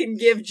take and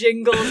give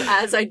jingles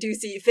as I do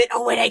see fit.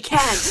 Oh wait, I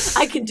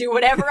can do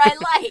whatever I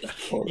like.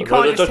 You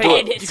can't just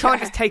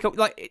take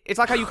like it's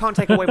like how you can't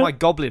take away my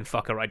goblin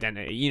fucker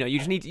identity. You know,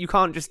 you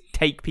can't just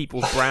take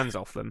people's brands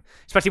off them,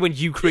 especially when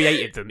you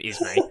created them,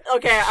 Ismay.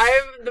 Okay,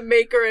 I'm the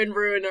maker and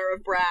ruiner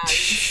of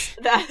brands.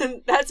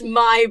 That's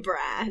my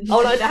brand.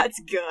 Oh no, that's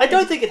good. I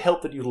don't think it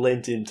helped that you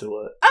lent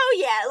into it. Oh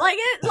yeah,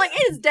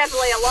 it is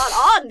definitely a lot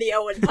on the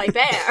Owen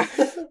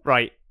Piper.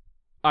 Right.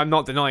 I'm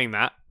not denying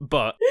that,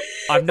 but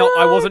I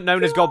wasn't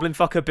known as Goblin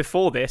Fucker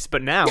before this,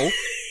 but now...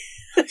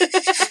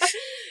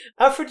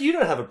 Alfred, you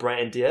don't have a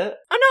brand yet.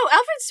 Oh no,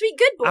 Alfred's sweet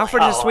good boy.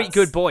 Alfred is a sweet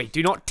good boy.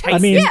 Do not take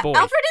this boy.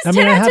 Alfred is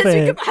 10 out of 10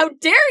 sweet good boy. How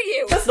dare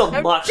you? That's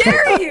not much. How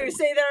dare you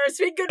say that a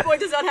sweet good boy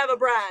does not have a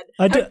brand?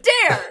 How dare!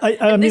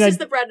 This is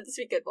the brand of the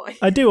sweet good boy.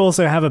 I do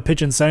also have a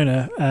pigeon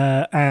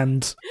Sona,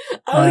 and...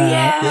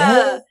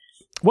 yeah.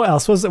 What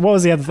else was? What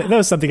was the other thing? There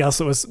was something else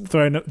that was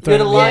thrown. You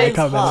had a lion's I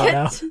can't remember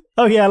now.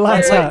 Oh yeah,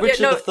 lion's heart.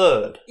 Richard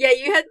III. Yeah,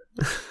 you had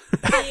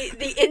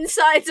the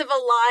insides of a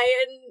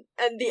lion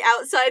and the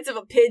outsides of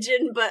a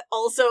pigeon, but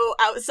also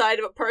outside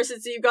of a person.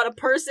 So you've got a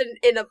person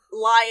in a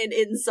lion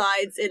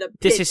insides in a pigeon.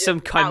 This is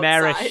some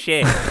chimera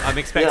shit. I'm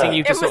expecting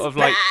you to sort of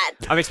like.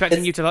 I'm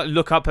expecting you to like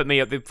look up at me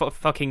at the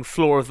fucking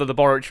floor of the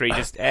laboratory.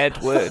 Just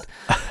Edward.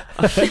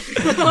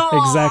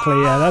 Exactly.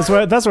 Yeah,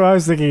 that's what I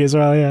was thinking as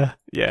well. Yeah.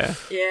 Yeah.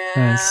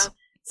 Nice.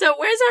 So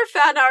where's our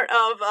fan art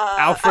of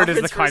Alfred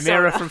is the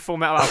chimera from Full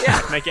Metal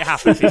Alchemist. Yeah. Make it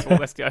happen, people.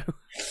 Let's go. Like,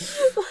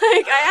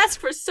 I asked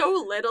for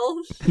so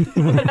little,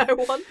 but I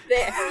want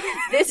this.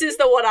 This is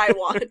the one I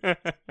want.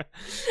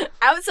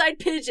 Outside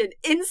pigeon,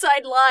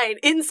 inside lion,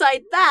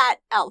 inside that,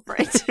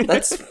 Alfred.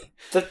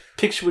 The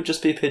picture would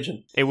just be a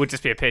pigeon. It would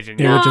just be a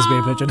pigeon. It would just be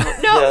a pigeon.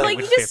 No, like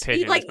you just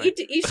you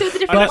show the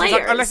different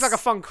layers. Unless like a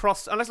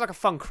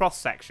fun cross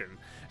section.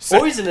 So,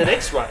 or he's in an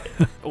X-ray.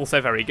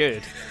 Also very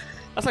good.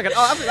 That's like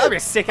that'd be a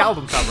sick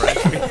album cover,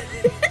 actually.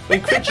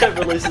 When Crit Chat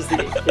releases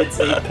its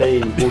EP,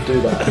 we'll do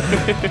that.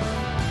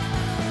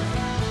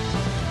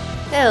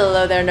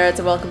 Hello there, nerds,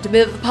 and welcome to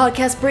Mid of the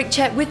Podcast Break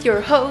Chat with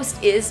your host,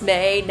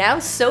 Ismay, now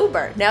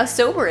sober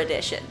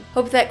edition.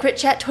 Hope that Crit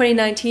Chat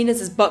 2019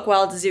 is as buck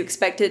wild as you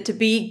expect it to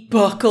be.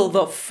 Buckle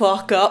the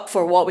fuck up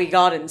for what we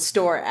got in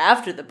store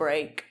after the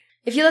break.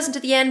 If you listen to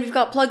the end, we've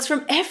got plugs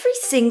from every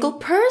single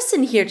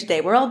person here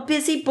today. We're all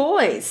busy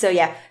boys. So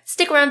yeah,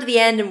 stick around to the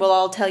end and we'll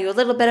all tell you a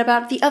little bit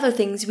about the other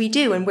things we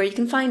do and where you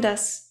can find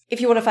us. If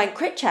you want to find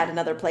Crit Chat in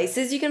other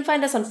places, you can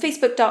find us on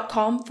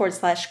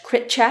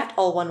facebook.com/Crit Chat,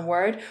 all one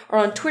word, or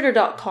on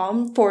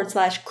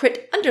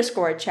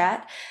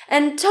twitter.com/Crit_chat,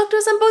 and talk to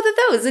us on both of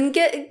those and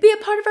be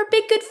a part of our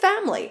big good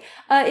family.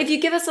 If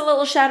you give us a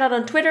little shout out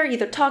on Twitter,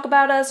 either talk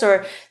about us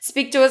or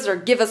speak to us or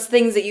give us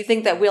things that you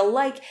think that we'll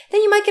like,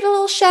 then you might get a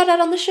little shout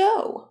out on the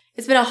show.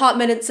 It's been a hot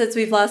minute since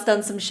we've last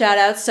done some shout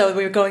outs, so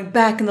we're going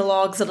back in the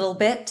logs a little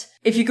bit.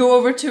 If you go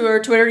over to our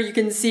Twitter, you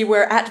can see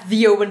where at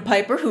the Owen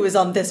Piper, who is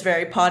on this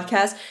very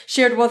podcast,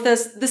 shared with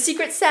us the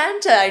Secret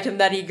Santa item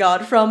that he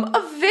got from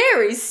a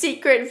very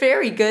secret,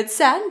 very good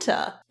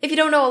Santa. If you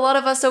don't know, a lot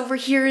of us over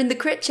here in the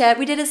Crit Chat,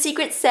 we did a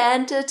Secret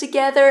Santa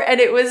together, and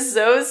it was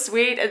so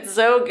sweet and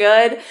so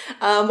good.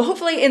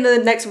 Hopefully in the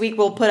next week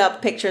we'll put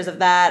up pictures of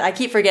that. I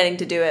keep forgetting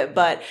to do it,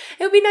 but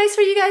it would be nice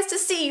for you guys to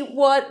see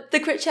what the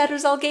Crit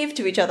Chatters all gave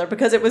to each other,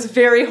 because it was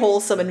very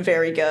wholesome and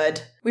very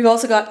good. We've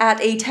also got at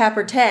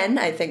 @atapper10,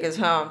 I think is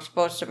how I'm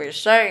supposed to be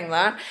saying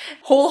that,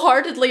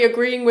 wholeheartedly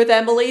agreeing with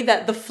Emily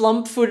that the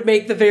flump would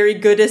make the very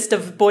goodest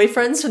of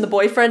boyfriends from the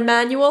boyfriend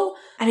manual.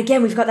 And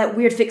again, we've got that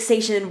weird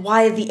fixation in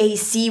why the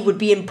AC would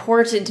be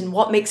important and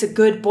what makes a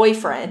good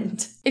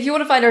boyfriend. If you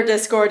want to find our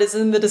Discord, it's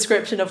in the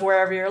description of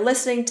wherever you're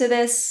listening to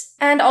this.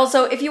 And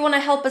also, if you want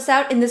to help us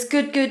out in this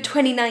good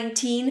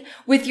 2019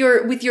 with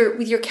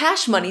your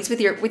cash monies,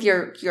 with your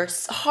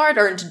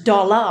hard-earned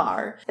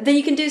dollar, then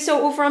you can do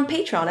so over on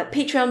Patreon at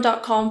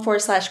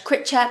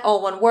patreon.com/critchat,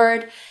 all one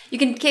word. You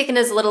can kick in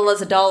as little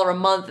as $1 a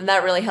month, and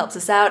that really helps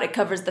us out. It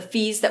covers the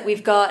fees that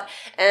we've got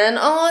and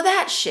all of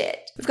that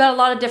shit. We've got a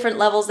lot of different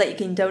levels that you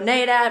can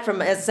donate at,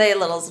 from, as I say, as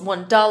little as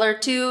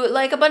 $1 to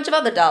like a bunch of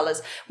other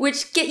dollars,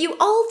 which get you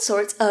all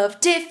sorts of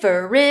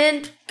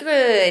different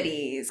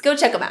goodies. Go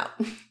check them out.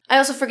 I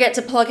also forget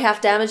to plug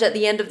Half Damage at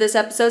the end of this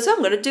episode, so I'm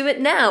going to do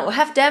it now.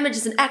 Half Damage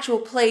is an actual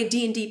play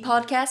D&D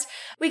podcast.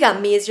 We got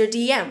me as your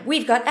DM.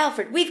 We've got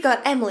Alfred. We've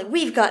got Emily.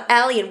 We've got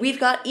Allie. And we've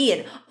got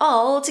Ian.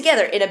 All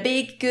together in a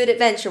big, good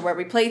adventure where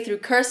we play through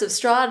Curse of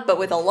Strahd, but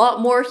with a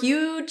lot more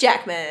Hugh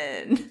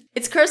Jackman.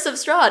 It's Curse of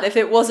Strahd if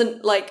it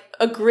wasn't like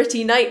a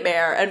gritty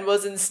nightmare and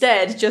was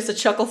instead just a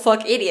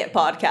chucklefuck idiot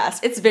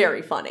podcast. It's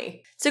very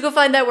funny. So go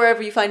find that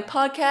wherever you find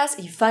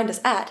podcasts. You find us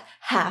at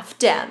Half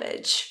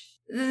Damage.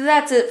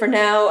 That's it for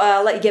now.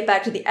 I'll let you get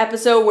back to the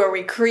episode where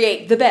we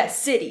create the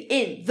best city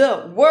in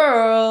the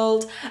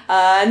world.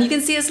 And you can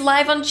see us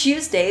live on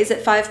Tuesdays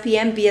at 5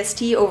 p.m.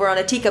 BST over on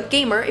A Teacup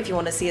Gamer if you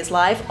want to see us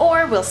live,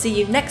 or we'll see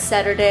you next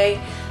Saturday.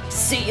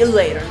 See you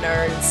later,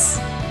 nerds.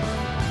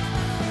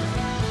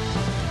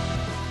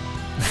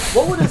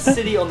 What would a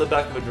city on the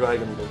back of a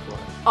dragon look like?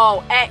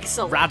 Oh,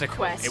 excellent radical.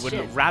 question. It would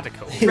look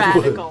radical.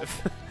 Radical.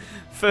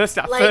 First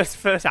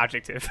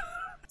adjective.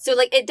 So,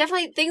 like, it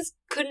definitely, things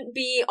couldn't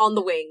be on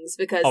the wings,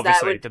 because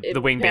obviously, that would the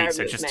wing beats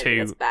are just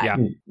too, yeah.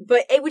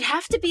 But it would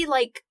have to be,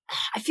 like,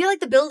 I feel like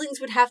the buildings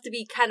would have to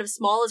be kind of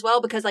small as well,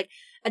 because, like,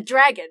 a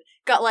dragon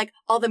got, like,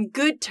 all them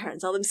good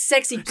turns, all them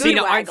sexy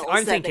good waggles.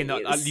 I'm thinking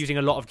that using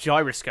a lot of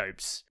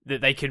gyroscopes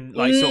that they can,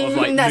 like, sort of,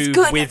 like,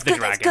 move with the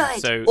dragon.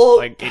 So, or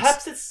like,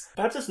 perhaps it's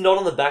not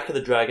on the back of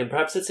the dragon,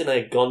 perhaps it's in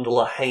a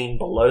gondola hanging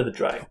below the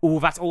dragon.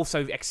 Oh, that's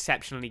also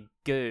exceptionally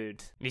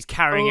good. And he's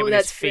carrying it with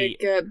his feet.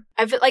 Good.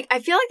 I feel like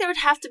there would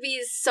have to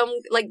be some,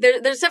 like,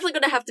 there's definitely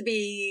going to have to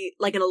be,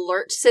 like, an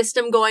alert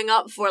system going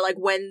up for, like,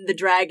 when the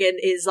dragon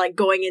is, like,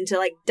 going into,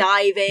 like,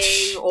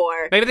 diving,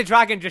 or maybe the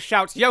dragon just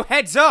shouts, "Yo,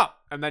 heads up!"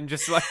 and then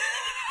just, like...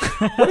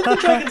 What if the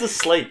dragon's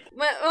asleep?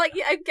 Well, like,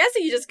 I'm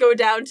guessing you just go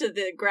down to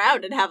the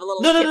ground and have a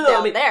little skip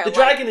down I mean, there. The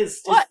dragon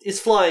is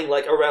flying,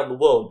 like, around the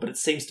world, but it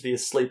seems to be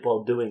asleep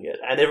while doing it.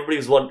 And everybody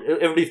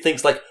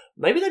thinks, like,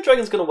 maybe that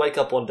dragon's going to wake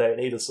up one day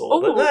and eat us all.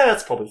 But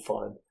that's probably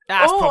fine.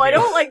 I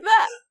don't like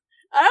that.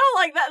 I don't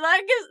like that.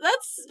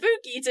 That's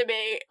spooky to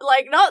me.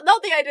 Like, not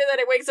the idea that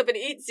it wakes up and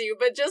eats you,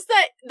 but just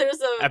that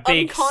there's a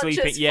big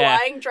unconscious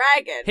flying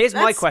dragon. Here's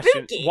my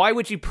question. Spooky. Why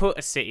would you put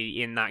a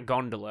city in that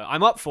gondola?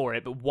 I'm up for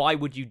it, but why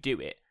would you do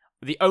it?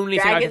 The only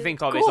thing I can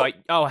think of is like,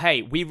 oh,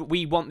 hey,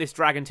 we want this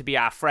dragon to be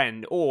our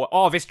friend, or,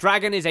 oh, this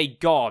dragon is a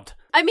god.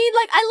 I mean,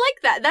 like, I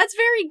like that. That's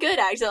very good,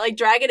 actually. Like,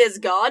 dragon is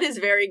god is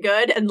very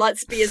good, and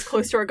let's be as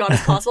close to our god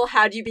as possible.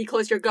 How do you be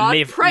close to your god?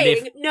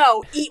 Praying?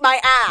 No, eat my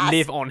ass.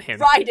 Live on him.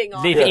 Riding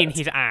on him. Live in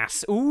his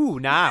ass. Ooh,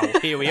 now,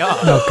 here we are.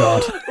 Oh,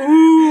 God.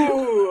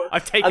 Ooh.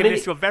 I've taken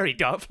this to a very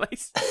dark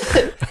place.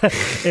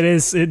 It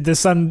is. The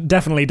sun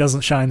definitely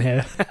doesn't shine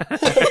here.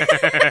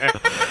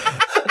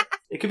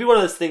 It could be one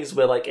of those things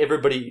where, like,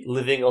 everybody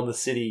living on the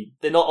city,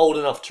 they're not old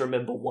enough to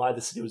remember why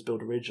the city was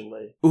built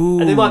originally.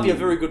 Ooh. And there might be a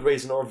very good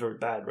reason or a very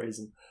bad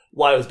reason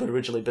why it was built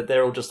originally, but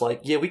they're all just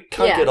like, yeah, we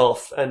can't get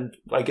off, and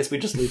I guess we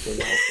just leave for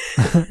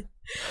now.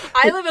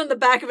 I live on the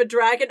back of a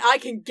dragon, I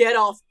can get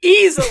off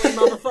easily,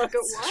 motherfucker.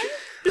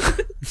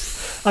 What?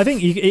 I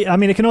think,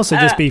 it can also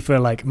just be for,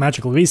 like,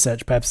 magical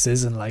research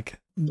purposes, and, like,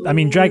 I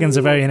mean, dragons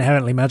are very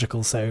inherently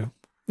magical, so,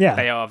 yeah.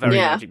 They are very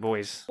magic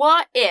boys.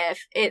 What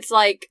if it's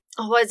like,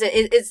 what is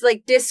it? It's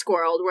like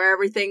Discworld, where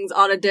everything's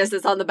on a disc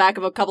that's on the back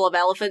of a couple of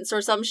elephants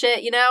or some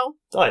shit, you know?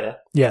 Oh, yeah.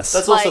 Yes.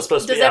 That's also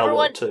supposed to be our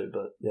world, too,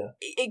 but yeah.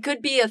 It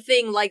could be a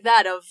thing like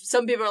that of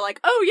some people are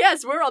like, oh,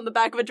 yes, we're on the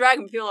back of a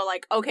dragon. People are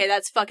like, okay,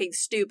 that's fucking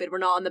stupid. We're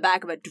not on the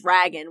back of a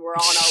dragon. We're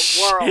on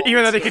a world.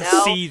 Even though they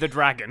can see the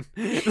dragon.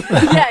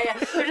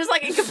 Yeah. They're just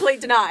like in complete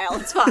denial.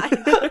 It's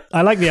fine.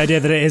 I like the idea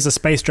that it is a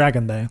space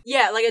dragon, though.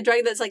 Yeah, like a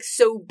dragon that's like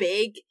so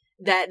big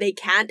that they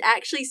can't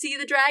actually see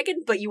the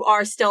dragon, but you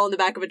are still on the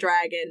back of a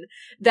dragon,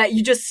 that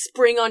you just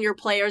spring on your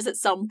players at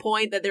some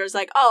point, that there's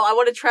like, oh, I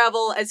want to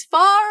travel as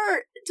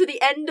far to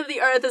the end of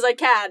the earth as I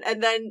can,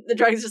 and then the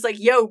dragon's just like,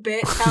 yo, bitch,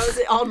 how's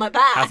it on my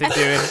back? How's it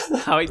doing?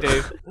 How it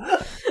do?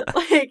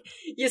 Like,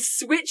 you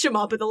switch them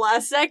up at the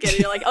last second, and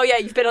you're like, oh yeah,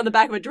 you've been on the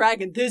back of a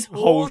dragon this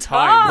whole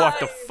time.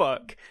 What the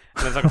fuck?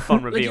 And there's like a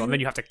fun reveal, and then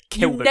you have to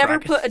kill the dragon. Never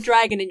put a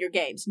dragon in your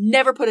games.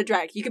 Never put a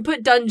dragon. You can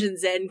put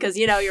dungeons in, because,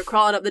 you're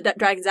crawling up the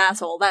dragon's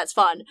asshole. That's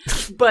fun.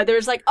 But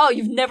there's like, oh,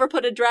 you've never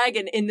put a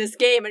dragon in this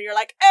game, and you're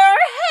like, have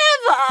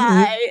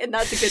I? And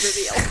that's a good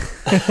reveal.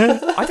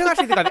 I don't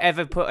actually think I've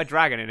ever put a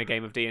dragon in a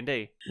game of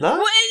D&D.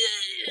 No?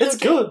 It's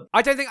good.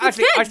 I don't think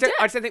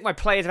my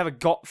players have ever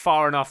got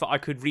far enough that I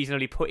could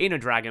reasonably put in a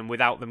dragon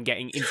without them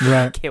getting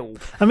instantly killed.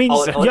 I mean,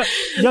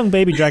 young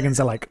baby dragons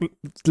are like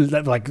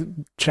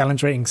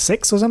challenge rating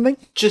 6 or something.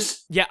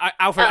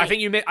 Alfred.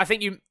 I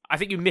think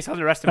you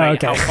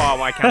misunderestimated how far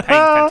my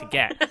campaigns tend to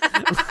get.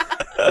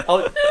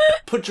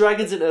 Put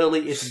dragons in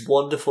early. It's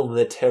wonderful, and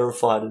they're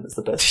terrified, and it's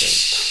the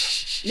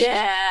best thing.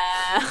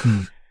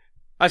 Yeah.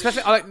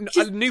 Especially,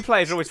 new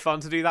players are always fun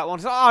to do that one.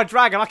 So,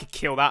 dragon, I could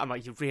kill that. I'm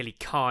like, you really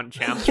can't,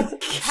 champ. You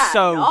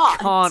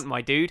can't,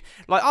 my dude.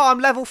 Like, I'm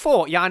level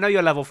 4. Yeah, I know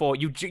you're level 4.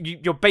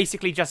 You're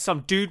basically just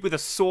some dude with a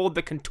sword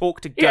that can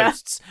talk to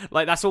ghosts.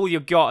 Like, that's all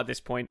you've got at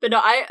this point. But no,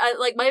 I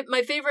like,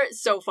 my favorite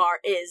so far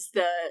is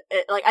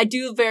I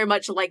do very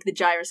much like the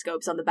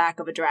gyroscopes on the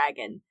back of a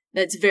dragon.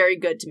 That's very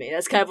good to me.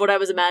 That's kind of what I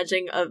was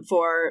imagining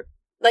for,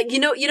 like,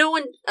 when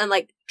on,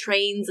 like,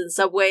 trains and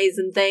subways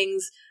and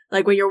things,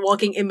 like when you're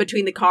walking in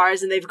between the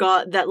cars and they've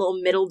got that little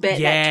middle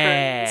bit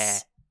that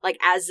turns, like,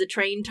 as the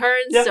train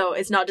turns, so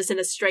it's not just in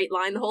a straight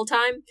line the whole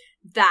time.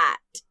 That,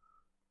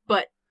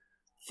 but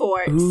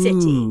for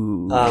city.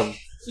 I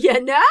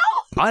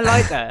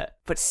like that.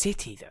 But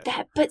city,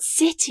 though. But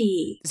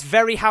city. It's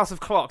very House of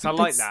Clocks. I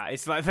like that.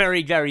 It's, like,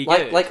 very, very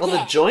good. Like on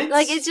the joints?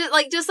 Like, it's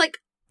just like...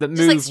 That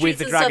move with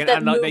the dragon,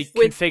 and like they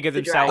configure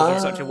themselves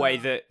in such a way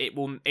that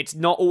it's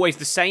not always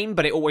the same,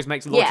 but it always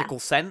makes logical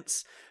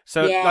sense.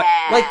 So,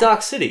 like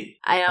Dark City.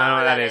 I don't know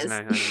what that is.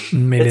 No.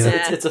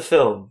 It's a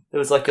film. It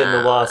was like a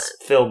noir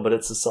film, but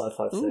it's a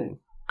sci-fi thing.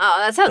 Oh,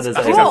 that sounds cool.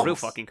 That sounds real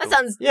fucking cool. That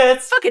sounds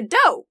it's fucking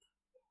dope.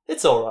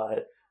 It's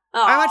alright.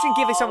 I imagine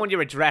giving someone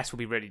your address would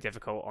be really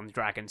difficult on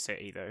Dragon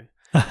City, though.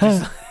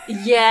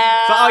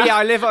 Yeah.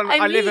 I live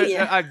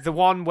at the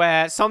one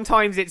where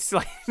sometimes it's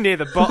like near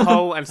the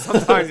butthole and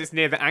sometimes it's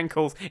near the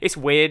ankles. It's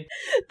weird.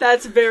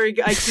 That's very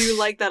good. I do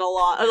like that a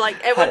lot. Like,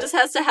 everyone just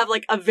has to have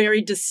like a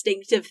very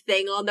distinctive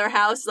thing on their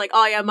house. Like,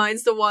 oh yeah,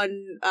 mine's the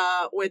one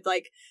with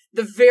like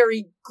the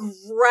very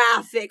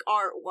graphic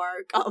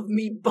artwork of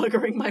me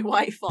buggering my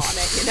wife on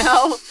it,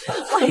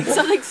 like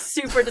something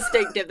super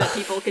distinctive that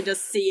people can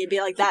just see and be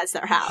like, that's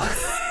their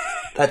house.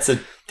 That's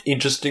an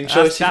interesting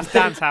choice. That's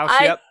Dan's house,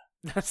 yep.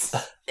 That's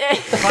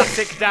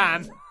classic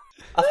Dan.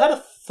 I've had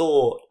a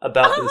thought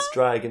about this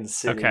Dragon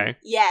City. Okay.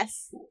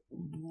 Yes.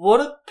 What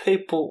do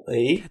people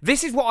eat?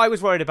 This is what I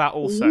was worried about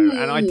also,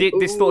 and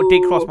this thought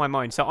did cross my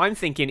mind. So I'm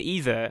thinking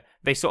either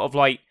they sort of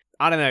like,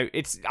 I don't know,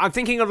 I'm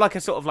thinking of like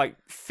a sort of like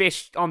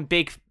fish on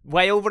big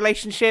whale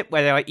relationship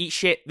where they like eat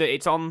shit that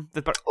it's on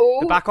the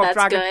back of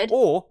dragon, good.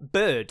 Or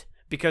bird.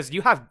 Because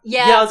you have...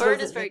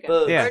 bird is very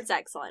good. Bird's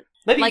excellent.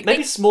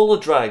 Maybe smaller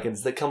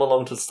dragons that come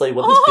along to slay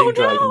what this big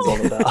dragon's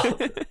on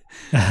about.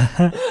 I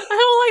don't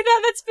like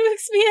that. That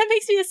spooks me. That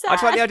makes me sad.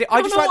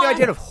 I just like the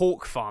idea of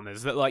hawk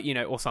farmers that, like,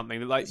 or something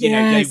that, like,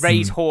 they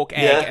raise hawk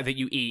egg that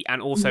you eat,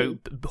 and also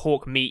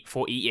hawk meat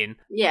for eating.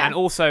 Yeah. And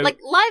also... like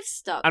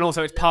livestock. And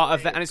also it's part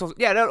of... and it's also...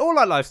 Yeah, they're all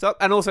like livestock.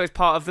 And also it's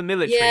part of the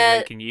military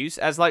they can use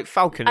as, like,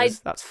 falconers.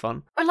 That's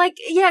fun. Or, like,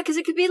 because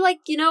it could be, like,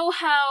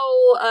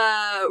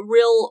 how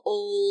real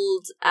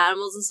old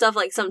animals and stuff,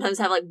 like, sometimes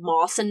have, like,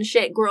 moss and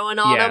shit growing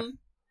on them.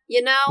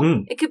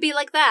 It could be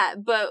like that,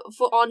 but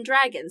on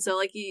dragons. So,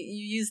 like, you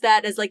use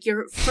that as, like,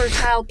 your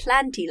fertile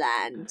planty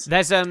land.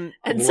 There's farm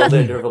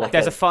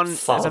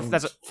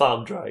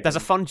dragon. There's a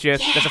fun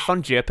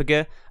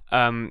JRPG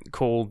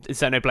called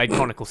Xenoblade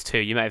Chronicles 2.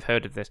 You may have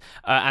heard of this.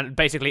 And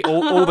basically,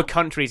 all the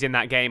countries in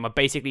that game are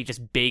basically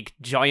just big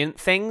giant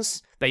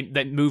things. They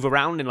move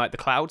around in, like, the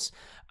clouds.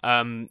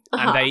 And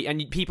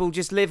people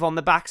just live on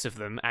the backs of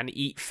them and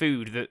eat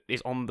food that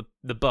is on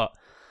the butt.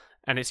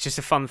 And it's just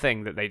a fun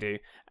thing that they do.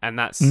 And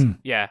that's,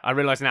 I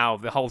realise now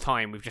the whole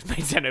time we've just made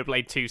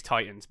Xenoblade 2's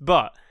Titans.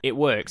 But it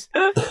works.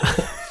 We've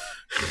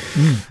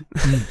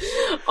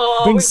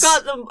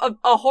got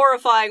a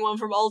horrifying one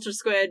from Ultra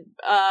Squid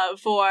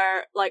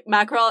for, like,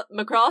 Macross?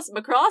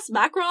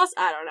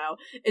 I don't know.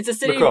 It's a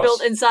city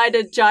built inside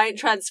a giant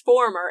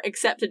transformer,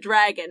 except a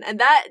dragon. And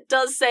that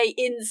does say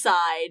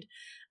inside.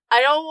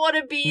 I don't want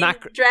to be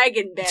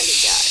dragon belly,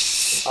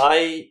 guys.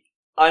 I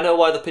know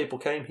why the people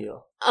came here.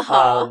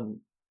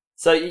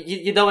 So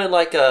in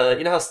like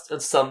how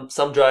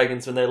some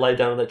dragons, when they lay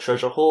down on their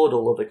treasure hoard,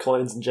 all of the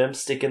coins and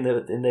gems stick in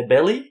their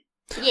belly.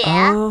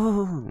 Yeah.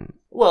 Oh.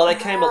 Well,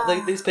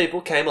 these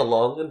people came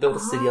along and built a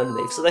city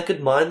underneath so they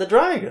could mine the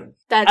dragon.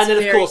 That's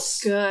very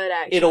good,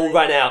 actually. It all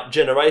ran out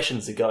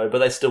generations ago, but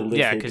they still live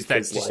here because,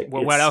 like,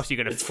 where else are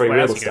you going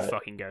to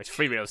fucking go? It's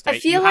free real estate. I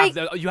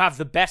feel you have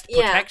the best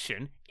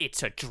protection.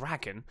 It's a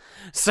dragon.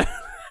 So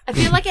I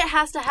feel like it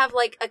has to have,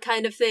 like, a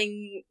kind of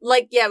thing,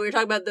 like, we were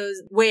talking about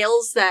those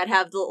whales that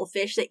have the little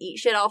fish that eat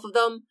shit off of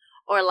them,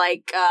 Or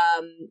like,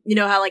 you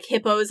know how like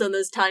hippos and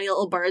those tiny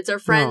little birds are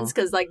friends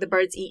because like the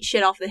birds eat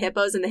shit off the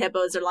hippos and the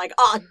hippos are like,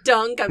 oh,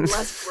 dunk, I'm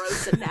less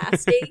gross and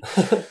nasty.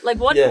 Like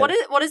what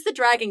is the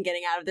dragon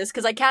getting out of this?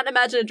 Because I can't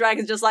imagine a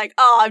dragon's just like,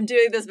 oh, I'm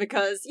doing this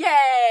because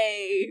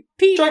yay,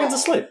 people. Dragon's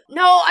asleep.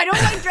 No, I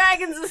don't want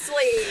dragons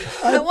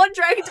asleep. I want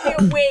dragon to be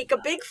awake, a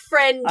big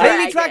friend dragon.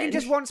 Maybe dragon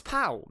just wants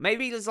pal.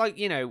 Maybe there's like,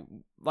 you know,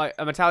 like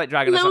a metallic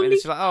dragon or something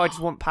that's just like, oh, I just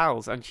want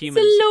pals and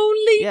humans. It's a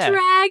lonely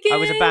dragon. I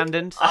was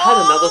abandoned. I had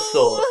another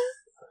thought.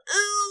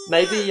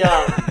 Maybe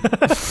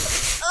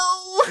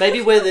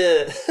maybe where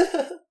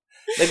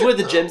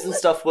the gems and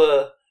stuff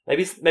were,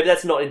 maybe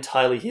that's not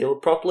entirely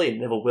healed properly and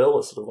never will.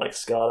 It's sort of like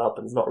scarred up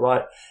and it's not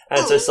right.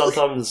 And so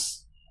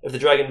sometimes if the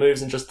dragon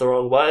moves in just the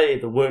wrong way,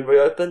 the wound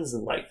reopens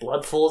and like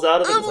blood falls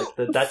out of it.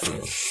 It's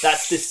like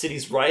that's this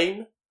city's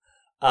rain.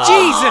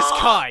 Jesus,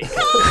 Kai!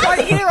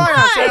 Like, here I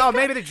am saying, oh,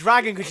 maybe the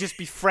dragon could just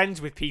be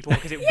friends with people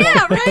because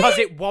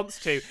it wants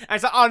to. And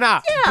it's like, oh, nah,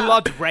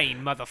 blood rain,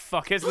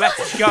 motherfuckers,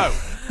 let's go.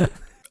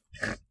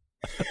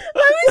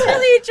 I was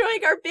really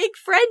enjoying our big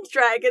friend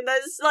dragon.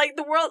 That's like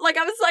the world. Like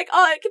I was like,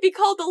 oh, it could be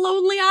called the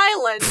Lonely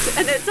Island,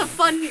 and it's a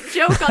fun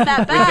joke on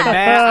that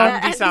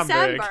bag. Andy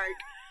Samberg.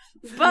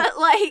 But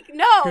like,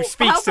 no. Who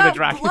speaks to the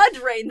dragon? Blood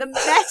Rain, the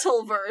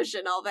metal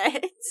version of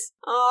it.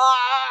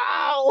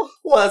 Oh,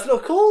 well, that's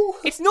not cool.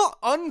 It's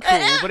not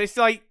uncool, but it's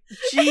like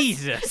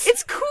Jesus.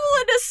 It's cool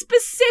in a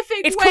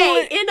specific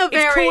way.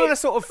 It's cool in a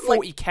sort of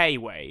 40k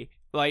way.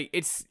 Like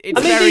it's. I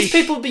mean, these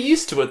people would be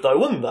used to it, though,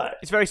 wouldn't they?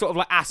 It's very sort of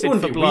like acid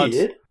for blood.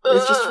 Weird.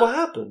 It's just what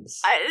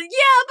happens.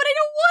 Yeah, but I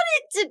don't want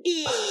it to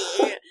be.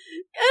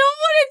 I don't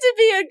want it to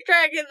be a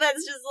dragon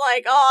that's just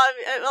like, oh,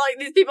 like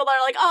these people that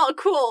are like, oh,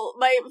 cool,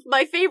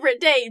 my favorite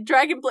day,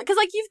 dragon blood. Because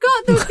like you've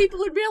got those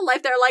people in real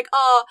life that are like,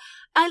 oh,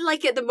 I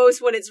like it the most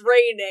when it's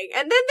raining,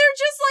 and then they're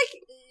just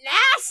like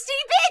nasty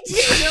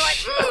bitches. They're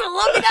like,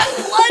 look at that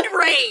blood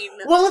rain.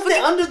 Well, if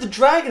they're under the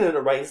dragon and it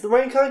rains, the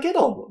rain can't get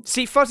on them.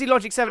 See, Fuzzy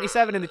Logic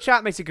 77 in the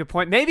chat makes a good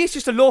point. Maybe it's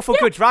just a lawful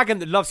good dragon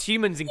that loves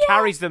humans and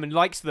carries them and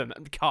likes them.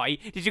 Kai,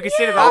 did you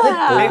consider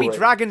that? Maybe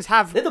dragons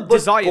have desires.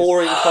 They're the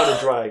boring kind of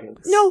dragons.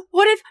 No,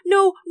 what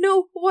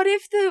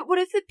if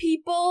the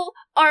people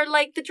are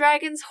like the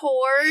dragon's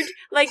horde?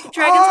 Like the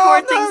dragons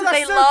hoard things that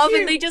they love,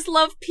 cute. And they just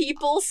love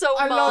people so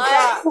much. I love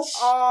that.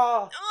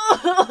 Oh.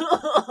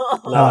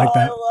 I like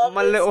that. I love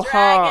my little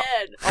heart.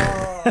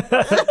 Oh,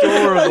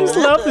 adorable. I just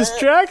love this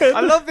dragon.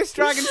 I love this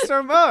dragon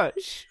so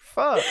much.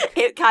 Fuck.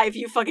 Kai, if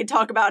you fucking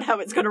talk about how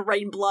it's gonna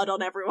rain blood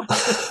on everyone, I'm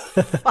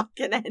gonna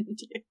fucking end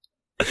you.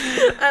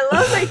 I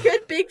love my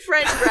good big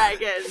friend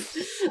dragon.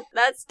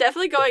 That's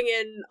definitely going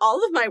in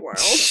all of my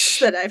worlds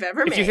that I've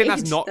ever made. If you think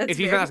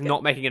that's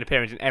not making an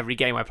appearance in every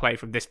game I play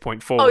from this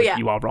point forward,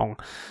 you are wrong.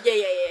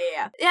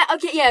 Yeah,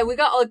 okay, yeah, we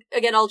got,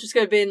 again, I'll just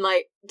go in,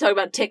 like, talk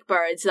about tick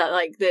birds, that,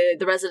 like,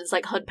 the residents,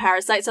 like, hunt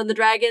parasites on the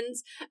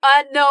dragons.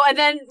 No, and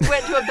then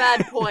went to a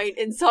bad point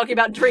in talking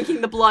about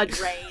drinking the blood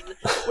rain,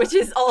 which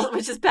is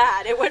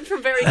bad. It went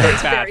from very good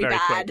to very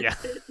bad. Quick, yeah.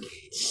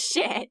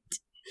 Shit.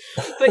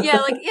 But yeah,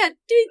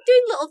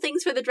 doing little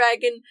things for the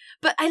dragon.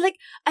 But I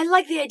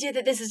like the idea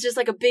that this is just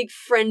like a big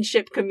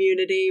friendship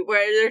community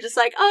where they're just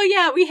like, oh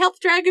yeah, we help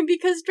dragon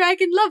because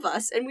dragon love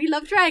us and we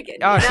love dragon.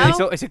 Oh,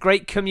 so it's a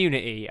great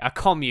community, a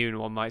commune,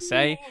 one might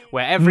say,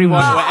 where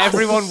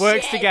everyone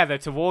works together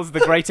towards the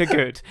greater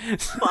good.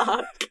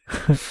 Fuck.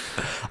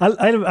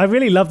 I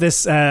really love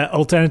this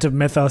alternative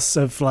mythos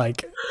of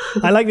like,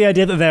 I like the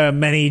idea that there are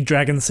many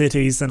dragon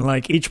cities and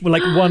like each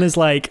one is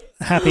like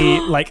happy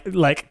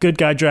like good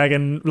guy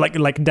dragon like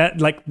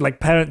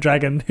parent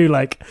dragon who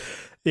like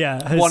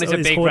one is a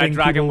big red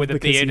dragon with a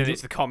beard and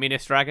it's the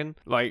communist dragon.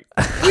 Like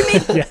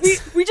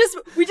we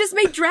just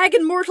made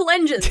dragon mortal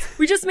engines.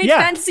 We just made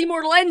fantasy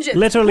mortal engines.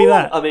 Literally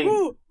that. I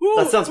mean,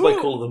 that sounds way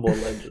cooler than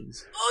Mortal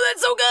Engines. Oh,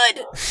 that's so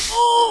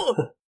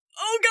good.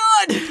 Oh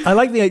god!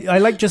 I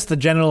like just the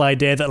general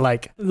idea that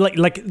like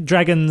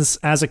dragons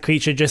as a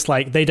creature, just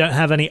like they don't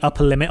have any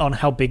upper limit on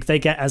how big they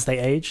get as they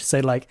age. So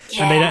like,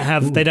 and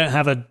they don't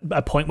have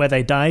a point where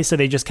they die. So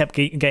they just kept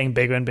getting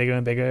bigger and bigger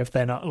and bigger if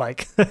they're not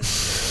like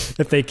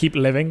if they keep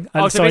living.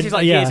 And so this is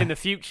like years in the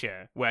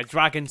future where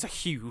dragons are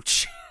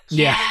huge.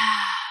 Yeah.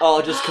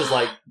 Oh, just because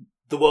like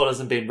the world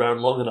hasn't been around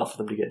long enough for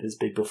them to get this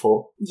big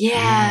before.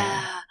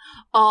 Yeah.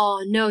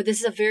 Oh no, this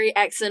is a very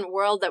excellent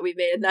world that we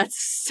made, and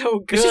that's so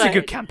good. This is a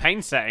good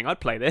campaign setting. I'd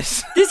play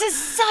this. This is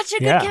such a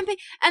good campaign,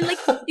 and like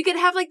you could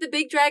have like the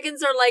big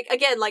dragons are like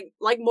again like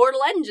Mortal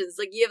Engines.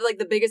 Like you have like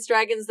the biggest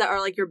dragons that are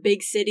like your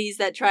big cities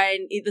that try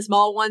and eat the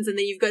small ones, and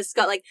then you've just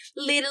got like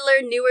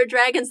littler, newer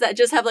dragons that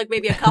just have like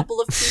maybe a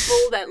couple of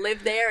people that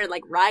live there and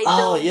like ride them.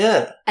 Oh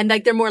yeah, and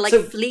like they're more like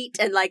fleet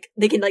and like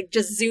they can like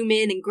just zoom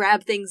in and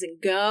grab things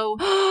and go.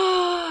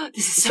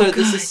 This is so good.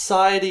 The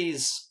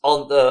societies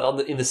in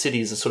the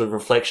cities are sort of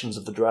reflections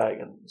of the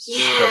dragons.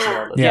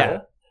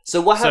 Yeah.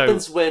 So what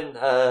happens when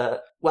a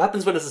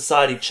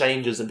society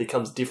changes and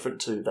becomes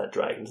different to that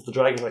dragon? Does the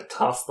dragon like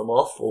cast them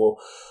off, or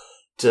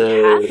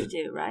You have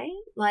to, right?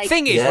 Like,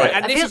 thing is, right,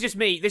 and this is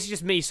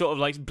just me sort of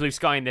like blue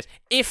skying this.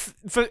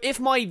 If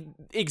my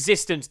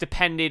existence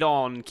depended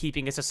on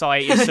keeping a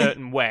society a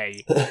certain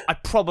way,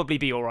 I'd probably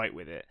be all right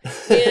with it. Yeah,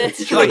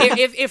 it's true. Like,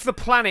 if the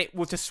planet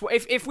were to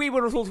if we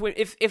were all to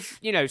if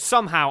you know,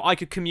 somehow I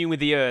could commune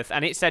with the Earth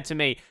and it said to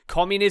me,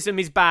 communism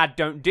is bad,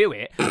 don't do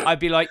it, I'd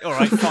be like, all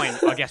right, fine,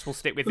 I guess we'll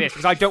stick with this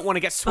because I don't want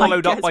to get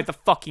swallowed up by the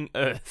fucking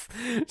Earth.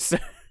 So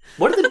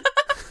what are the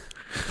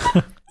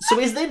So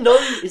is there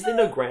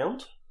no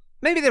ground?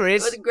 Maybe there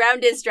is. Well, the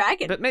ground is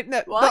dragon. But maybe,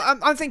 no,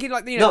 I'm thinking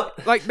like, you know,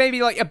 like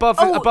maybe like above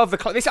the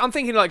clouds. I'm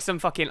thinking like some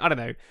fucking, I don't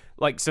know,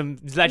 like some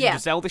Legend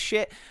of Zelda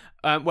shit.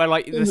 Where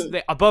like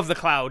above the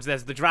clouds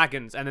there's the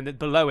dragons, and then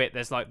below it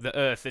there's like the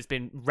Earth that's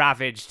been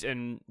ravaged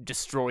and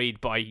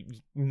destroyed by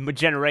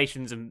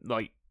generations of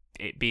like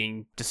it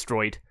being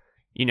destroyed.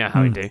 You know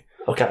how we do.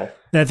 Okay.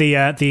 They're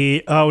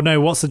the oh no,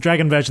 what's the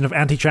dragon version of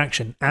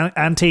anti-traction?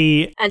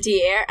 Anti-air?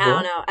 I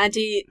don't know.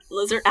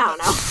 Anti-lizard? I don't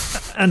know.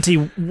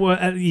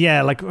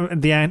 Yeah, like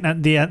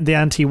the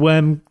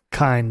anti-worm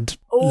kind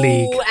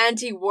league. Oh,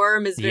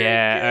 anti-worm is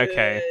very good.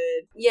 Okay.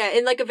 Yeah,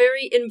 in like a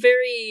very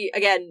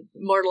again,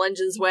 Mortal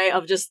Engines way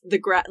of just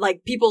the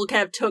like people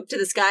kind of took to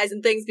the skies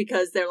and things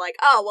because they're like,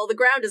 oh, well, the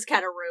ground is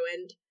kind of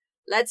ruined.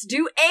 Let's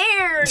do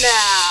air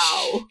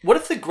now. What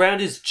if the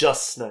ground is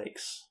just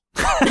snakes?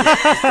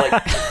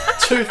 Like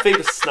 2 feet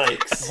of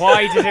snakes.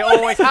 Why did it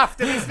always have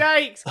to be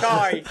snakes,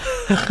 guys?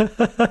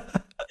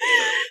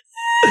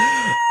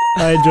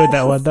 I enjoyed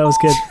that one. That was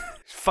good.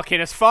 Fucking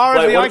as far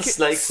as the eye can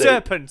see.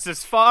 Serpents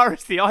as far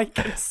as the eye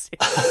can see.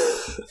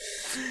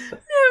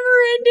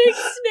 Never-ending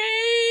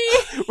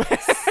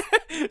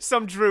snake.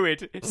 Some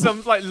druid,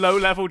 some like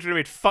low-level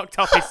druid fucked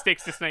up his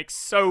sticks to snakes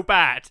so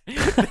bad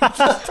that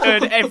just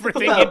turned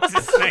everything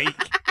into snake.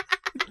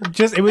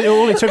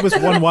 All it took was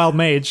one wild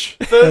mage.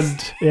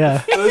 First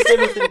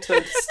everything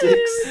turned to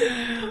sticks,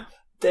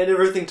 then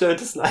everything turned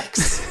to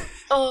snakes.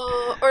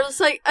 Oh, or it's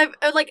like I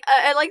like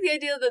the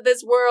idea that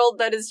this world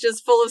that is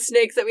just full of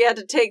snakes that we had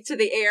to take to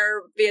the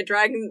air via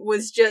dragon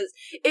was just.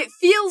 It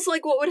feels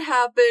like what would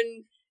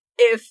happen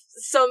if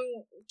some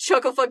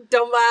chucklefuck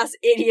dumbass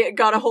idiot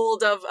got a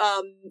hold of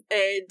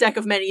a deck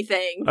of many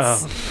things.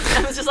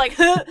 I was just like,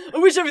 I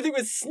wish everything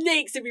was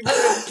snakes and we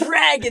rode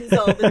dragons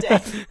all the day.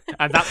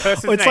 And that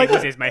person's name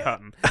was Ismay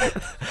Hutton.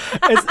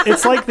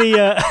 It's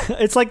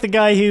like the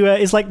guy who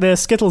is like the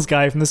Skittles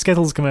guy from the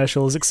Skittles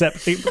commercials,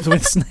 except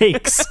with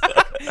snakes.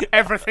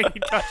 Everything he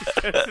touches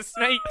turns to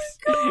snakes.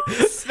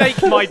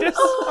 Snake Midas.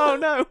 Oh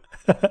no.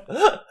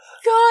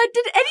 God,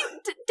 did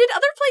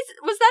other places,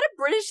 was that a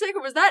British thing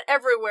or was that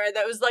everywhere?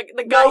 That was like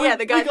the guy, No,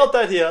 the guy. We got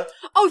that here.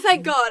 Oh,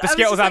 thank God. The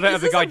Skittles advert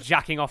of the guy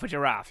jacking off a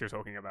giraffe you're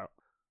talking about.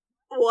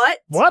 What?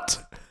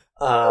 What?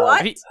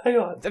 What?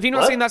 Have you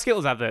not seen that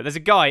Skittles advert? There's a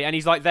guy and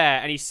he's like there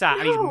and he's sat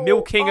and he's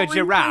milking a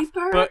giraffe,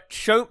 but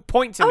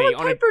point to me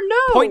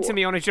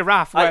on a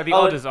giraffe where the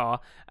udders are.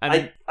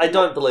 And I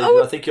don't believe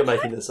you. I think you're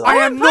making this up. I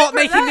am not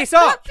making this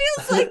up. That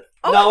feels like.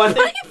 No, I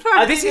think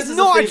this is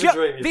not a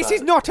joke. This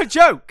is not a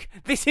joke.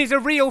 This is a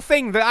real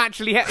thing that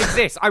actually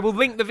exists. I will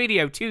link the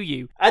video to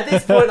you. At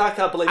this point, I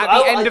can't believe it. At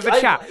the end of the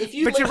chat.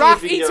 The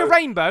giraffe eats a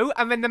rainbow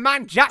and then the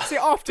man jacks it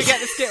off to get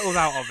the Skittles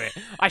out of it.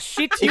 I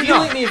shit you not. If you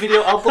link me a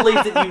video, I'll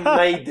believe that you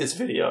made this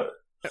video.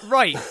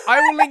 Right,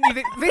 I will link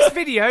you. This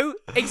video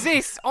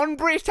exists on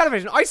British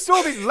television. I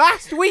saw this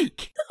last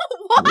week.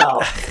 What?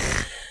 No.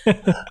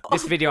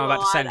 This video I'm about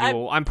to send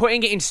you all. I'm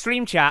putting it in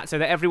stream chat so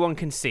that everyone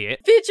can see it.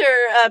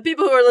 Future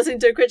people who are listening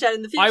to Crit Chat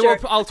in the future.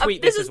 I'll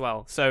tweet this as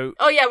well. So.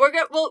 Oh yeah,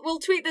 we'll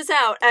tweet this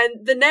out.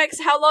 And the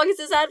next, how long is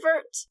this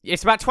advert?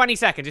 It's about 20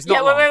 seconds. It's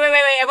not long. Wait.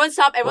 Everyone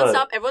stop.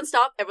 Everyone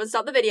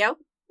stop the video.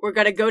 We're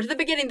gonna go to the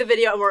beginning of the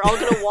video and we're all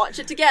gonna watch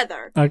it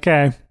together.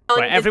 Okay.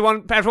 Right,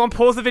 everyone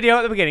pause the video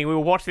at the beginning. We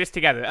will watch this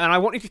together. And I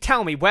want you to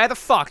tell me where the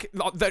fuck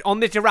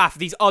on the giraffe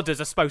these udders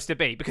are supposed to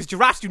be. Because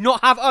giraffes do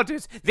not have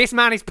udders. This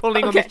man is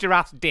pulling on this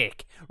giraffe's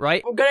dick,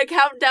 right? We're gonna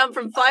count down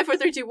from 5, 4,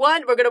 3, 2,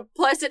 1. We're gonna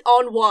place it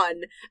on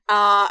 1.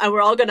 And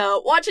we're all gonna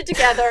watch it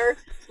together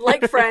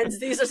like friends.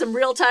 These are some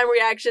real-time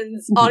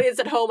reactions. Audience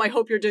at home, I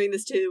hope you're doing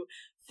this too.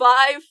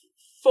 5,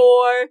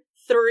 4,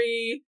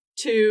 3,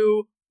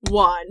 2,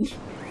 1.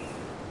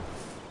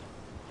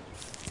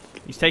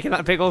 He's taking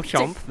that big old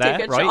chomp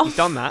there, right? Chomp. He's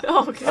done that.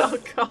 Oh God.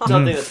 I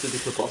don't think that's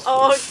physically possible.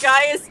 Oh,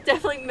 guy is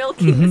definitely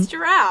milking this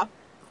giraffe.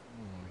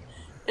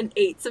 And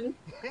ate some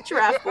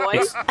giraffe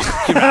boys.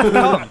 Giraffe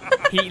come.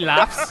 He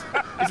laughs.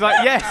 He's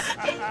like,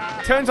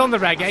 yes. Turns on the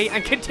reggae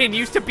and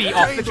continues to beat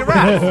off the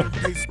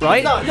giraffe.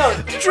 Right? No.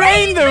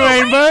 Drain the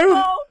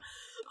rainbow!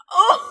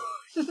 Oh,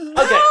 no!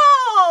 Okay.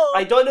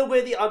 I don't know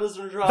where the others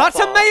are. That's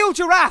a male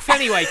giraffe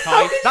anyway,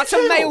 Kai. That's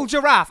a male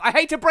giraffe. I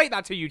hate to break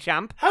that to you,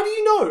 champ. How do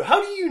you know? How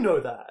do you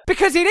know that?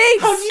 Because it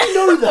is. How do you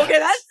know that? Okay,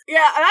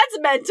 that's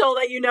mental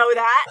that you know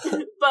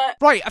that. But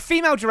right, a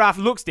female giraffe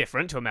looks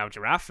different to a male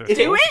giraffe.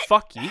 Do it?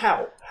 Fuck you.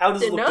 How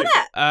does it look know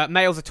different? that.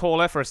 Males are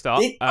taller for a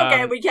start.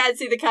 Okay, we can't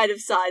see the kind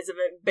of size of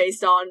it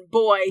based on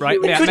boy. Right,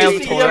 who yeah, would males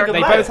be taller.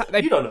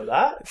 You don't know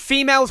that.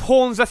 Females'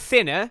 horns are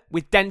thinner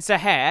with denser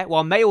hair,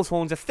 while males'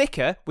 horns are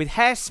thicker with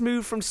hair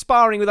smooth from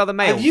sparring with other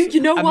males. You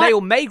know a what?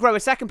 male may grow a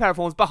second pair of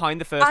horns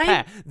behind the first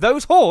pair.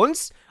 Those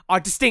horns are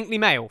distinctly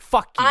male.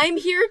 Fuck you. I'm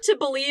here to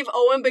believe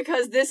Owen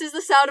because this is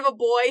the sound of a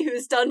boy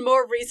who's done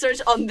more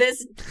research on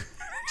this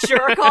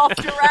jerk-off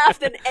giraffe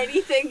than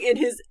anything in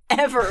his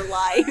ever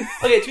life.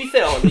 Okay, to be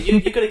fair, Owen,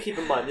 you got to keep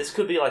in mind, this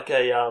could be like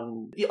a,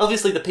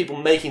 obviously the people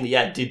making the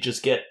ad did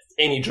just get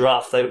any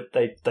giraffe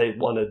they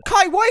wanted.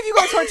 Kai, why have you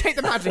got to try and take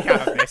the magic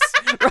out of this?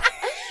 Right?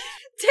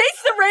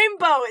 Taste the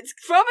rainbow. It's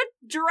from a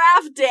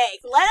giraffe dick.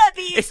 Let it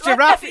be. It's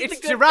giraffe. It's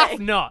giraffe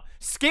nut.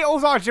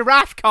 Skittles are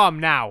giraffe cum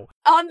now.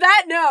 On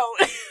that note,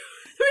 we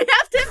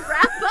have to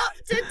wrap up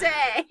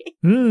today.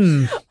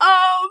 We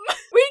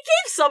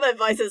gave some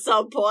advice at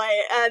some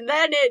point, and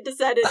then it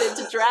descended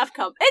into giraffe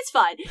cum. It's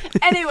fine.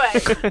 Anyway,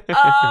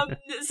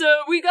 so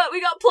we got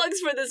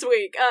plugs for this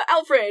week.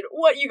 Alfred,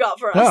 what you got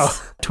for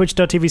us?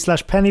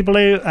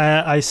 Twitch.tv/pennyblue.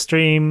 I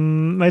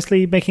stream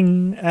mostly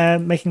making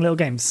little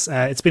games.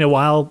 It's been a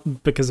while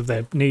because of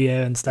the new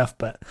year and stuff,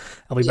 but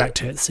I'll be back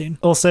to it soon.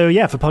 Also,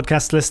 for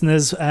podcast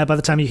listeners, by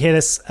the time you hear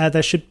this,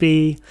 there should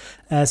be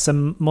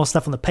some more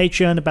stuff on the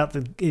Patreon about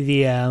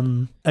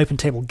the open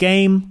table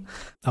game.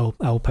 I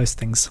will post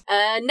things.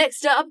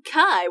 Next up,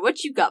 Kai,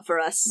 what you got for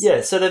us?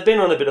 Yeah, so they've been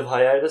on a bit of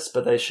hiatus,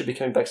 but they should be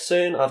coming back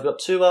soon. I've got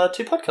two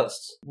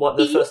podcasts.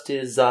 The first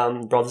is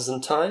Brothers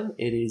in Time.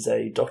 It is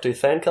a Doctor Who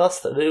fan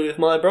cast that I do with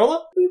my brother.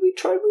 We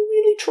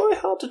really try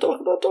hard to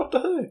talk about Doctor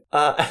Who.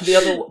 And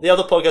the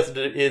other podcast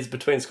is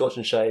Between Scorch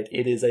and Shade.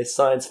 It is a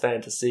science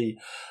fantasy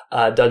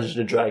Dungeons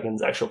and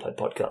Dragons actual play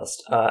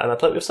podcast. And I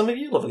play it with some of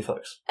you lovely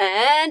folks.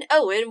 And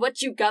Owen,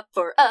 what you got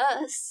for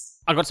us?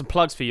 I've got some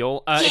plugs for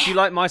y'all. If you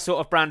like my sort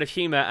of brand of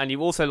humour and you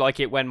also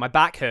like it when my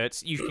back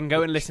hurts, you can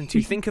go and listen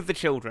to Think of the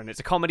Children. It's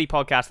a comedy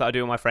podcast that I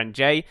do with my friend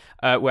Jay,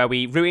 where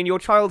we ruin your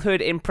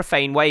childhood in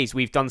profane ways.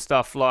 We've done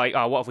stuff like,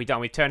 what have we done?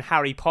 We've turned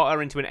Harry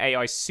Potter into an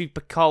AI super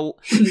cult.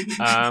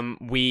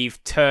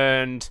 We've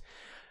turned...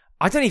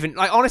 I don't even,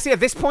 honestly, at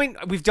this point,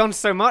 we've done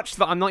so much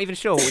that I'm not even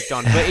sure what we've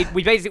done. But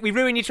we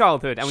ruin your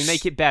childhood and we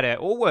make it better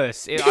or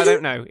worse. I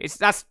don't know.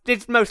 It's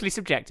mostly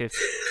subjective.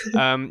 You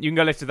can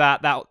go listen to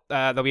that.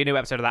 There'll be a new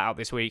episode of that out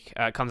this week.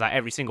 It comes out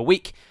every single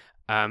week.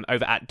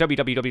 Over at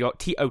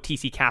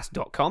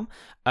www.totccast.com.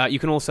 You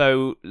can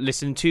also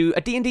listen to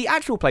a D&D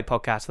actual play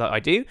podcast that I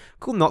do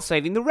called Not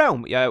Saving the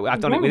Realm. I've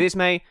done it with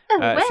Ismay.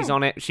 She's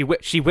on it.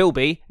 She will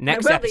be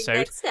next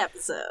episode.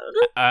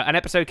 An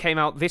episode came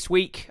out this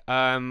week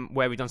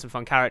where we've done some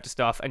fun character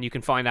stuff, and you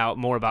can find out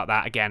more about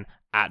that again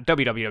at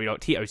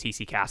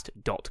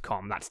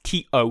www.totccast.com. That's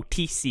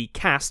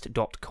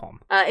totccast.com.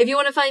 If you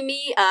want to find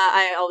me,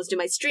 I always do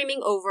my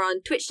streaming over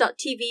on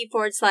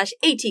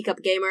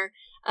twitch.tv/atcupgamer.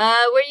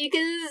 Where you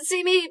can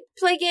see me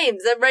play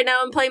games. Right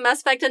now I'm playing Mass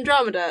Effect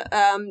Andromeda,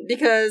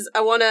 because I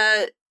want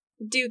to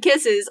do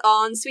kisses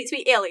on sweet,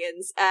 sweet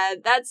aliens.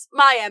 That's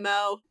my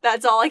MO.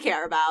 That's all I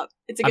care about.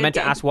 It's a good I meant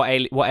game. to ask what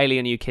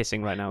alien are you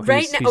kissing right now?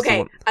 Right now,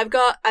 okay,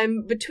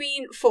 I'm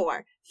between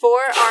four. Four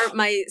are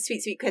my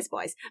sweet, sweet kiss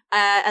boys.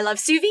 I love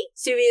Suvi.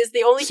 Suvi is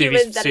the only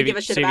human that I give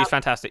a shit about. Suvi's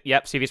fantastic.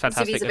 Yep, Suvi's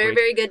fantastic. Suvi's a very,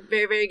 very good,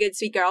 very, very good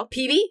sweet girl.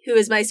 Peavy, who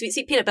is my sweet,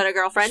 sweet peanut butter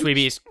girlfriend.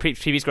 Phoebe's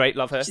great.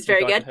 Love her. She's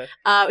very good.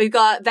 We've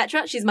got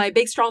Vetra. She's my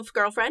big, strong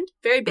girlfriend.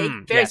 Very big,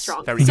 very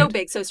strong. Very so good.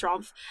 big, so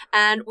strong.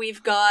 And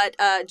we've got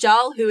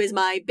Jal, who is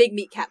my big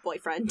meat cat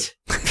boyfriend.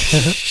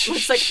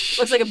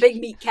 looks like a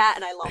big meat cat,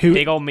 and I love him.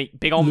 Big old meat.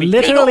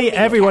 Literally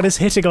everyone is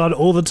hitting on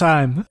all the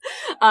time.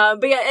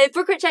 But yeah,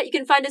 for Crit Chat, you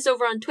can find us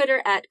over on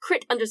Twitter at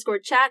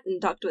crit_chat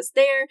and talk to us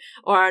there,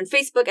 or on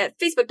Facebook at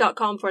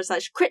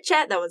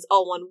facebook.com/critchat. That was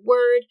all one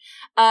word.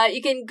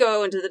 You can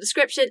go into the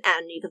description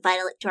and you can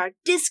find a link to our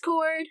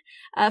Discord.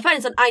 Find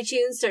us on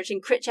iTunes,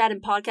 searching Crit Chat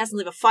and Podcast, and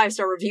leave a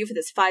 5-star review for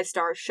this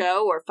 5-star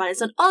show, or find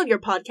us on all your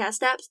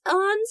podcast apps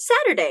on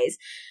Saturdays.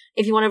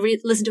 If you want to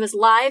listen to us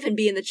live and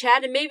be in the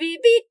chat, and maybe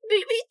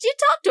you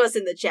talk to us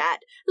in the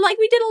chat, like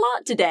we did a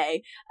lot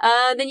today,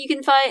 then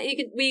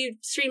we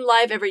stream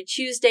live every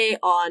Tuesday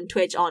on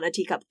Twitch on A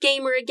Teacup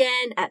Gamer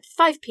again at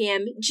 5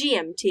 p.m.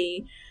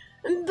 GMT.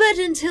 But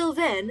until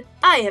then,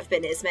 I have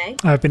been Ismay.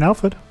 I've been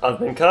Alfred. I've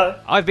been Kai.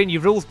 I've been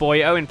your rules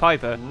boy, Owen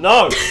Piper.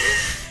 No!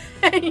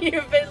 And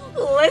you've been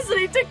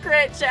listening to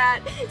Crit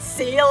Chat.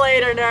 See you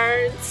later,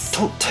 nerds.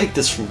 Don't take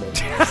this from me.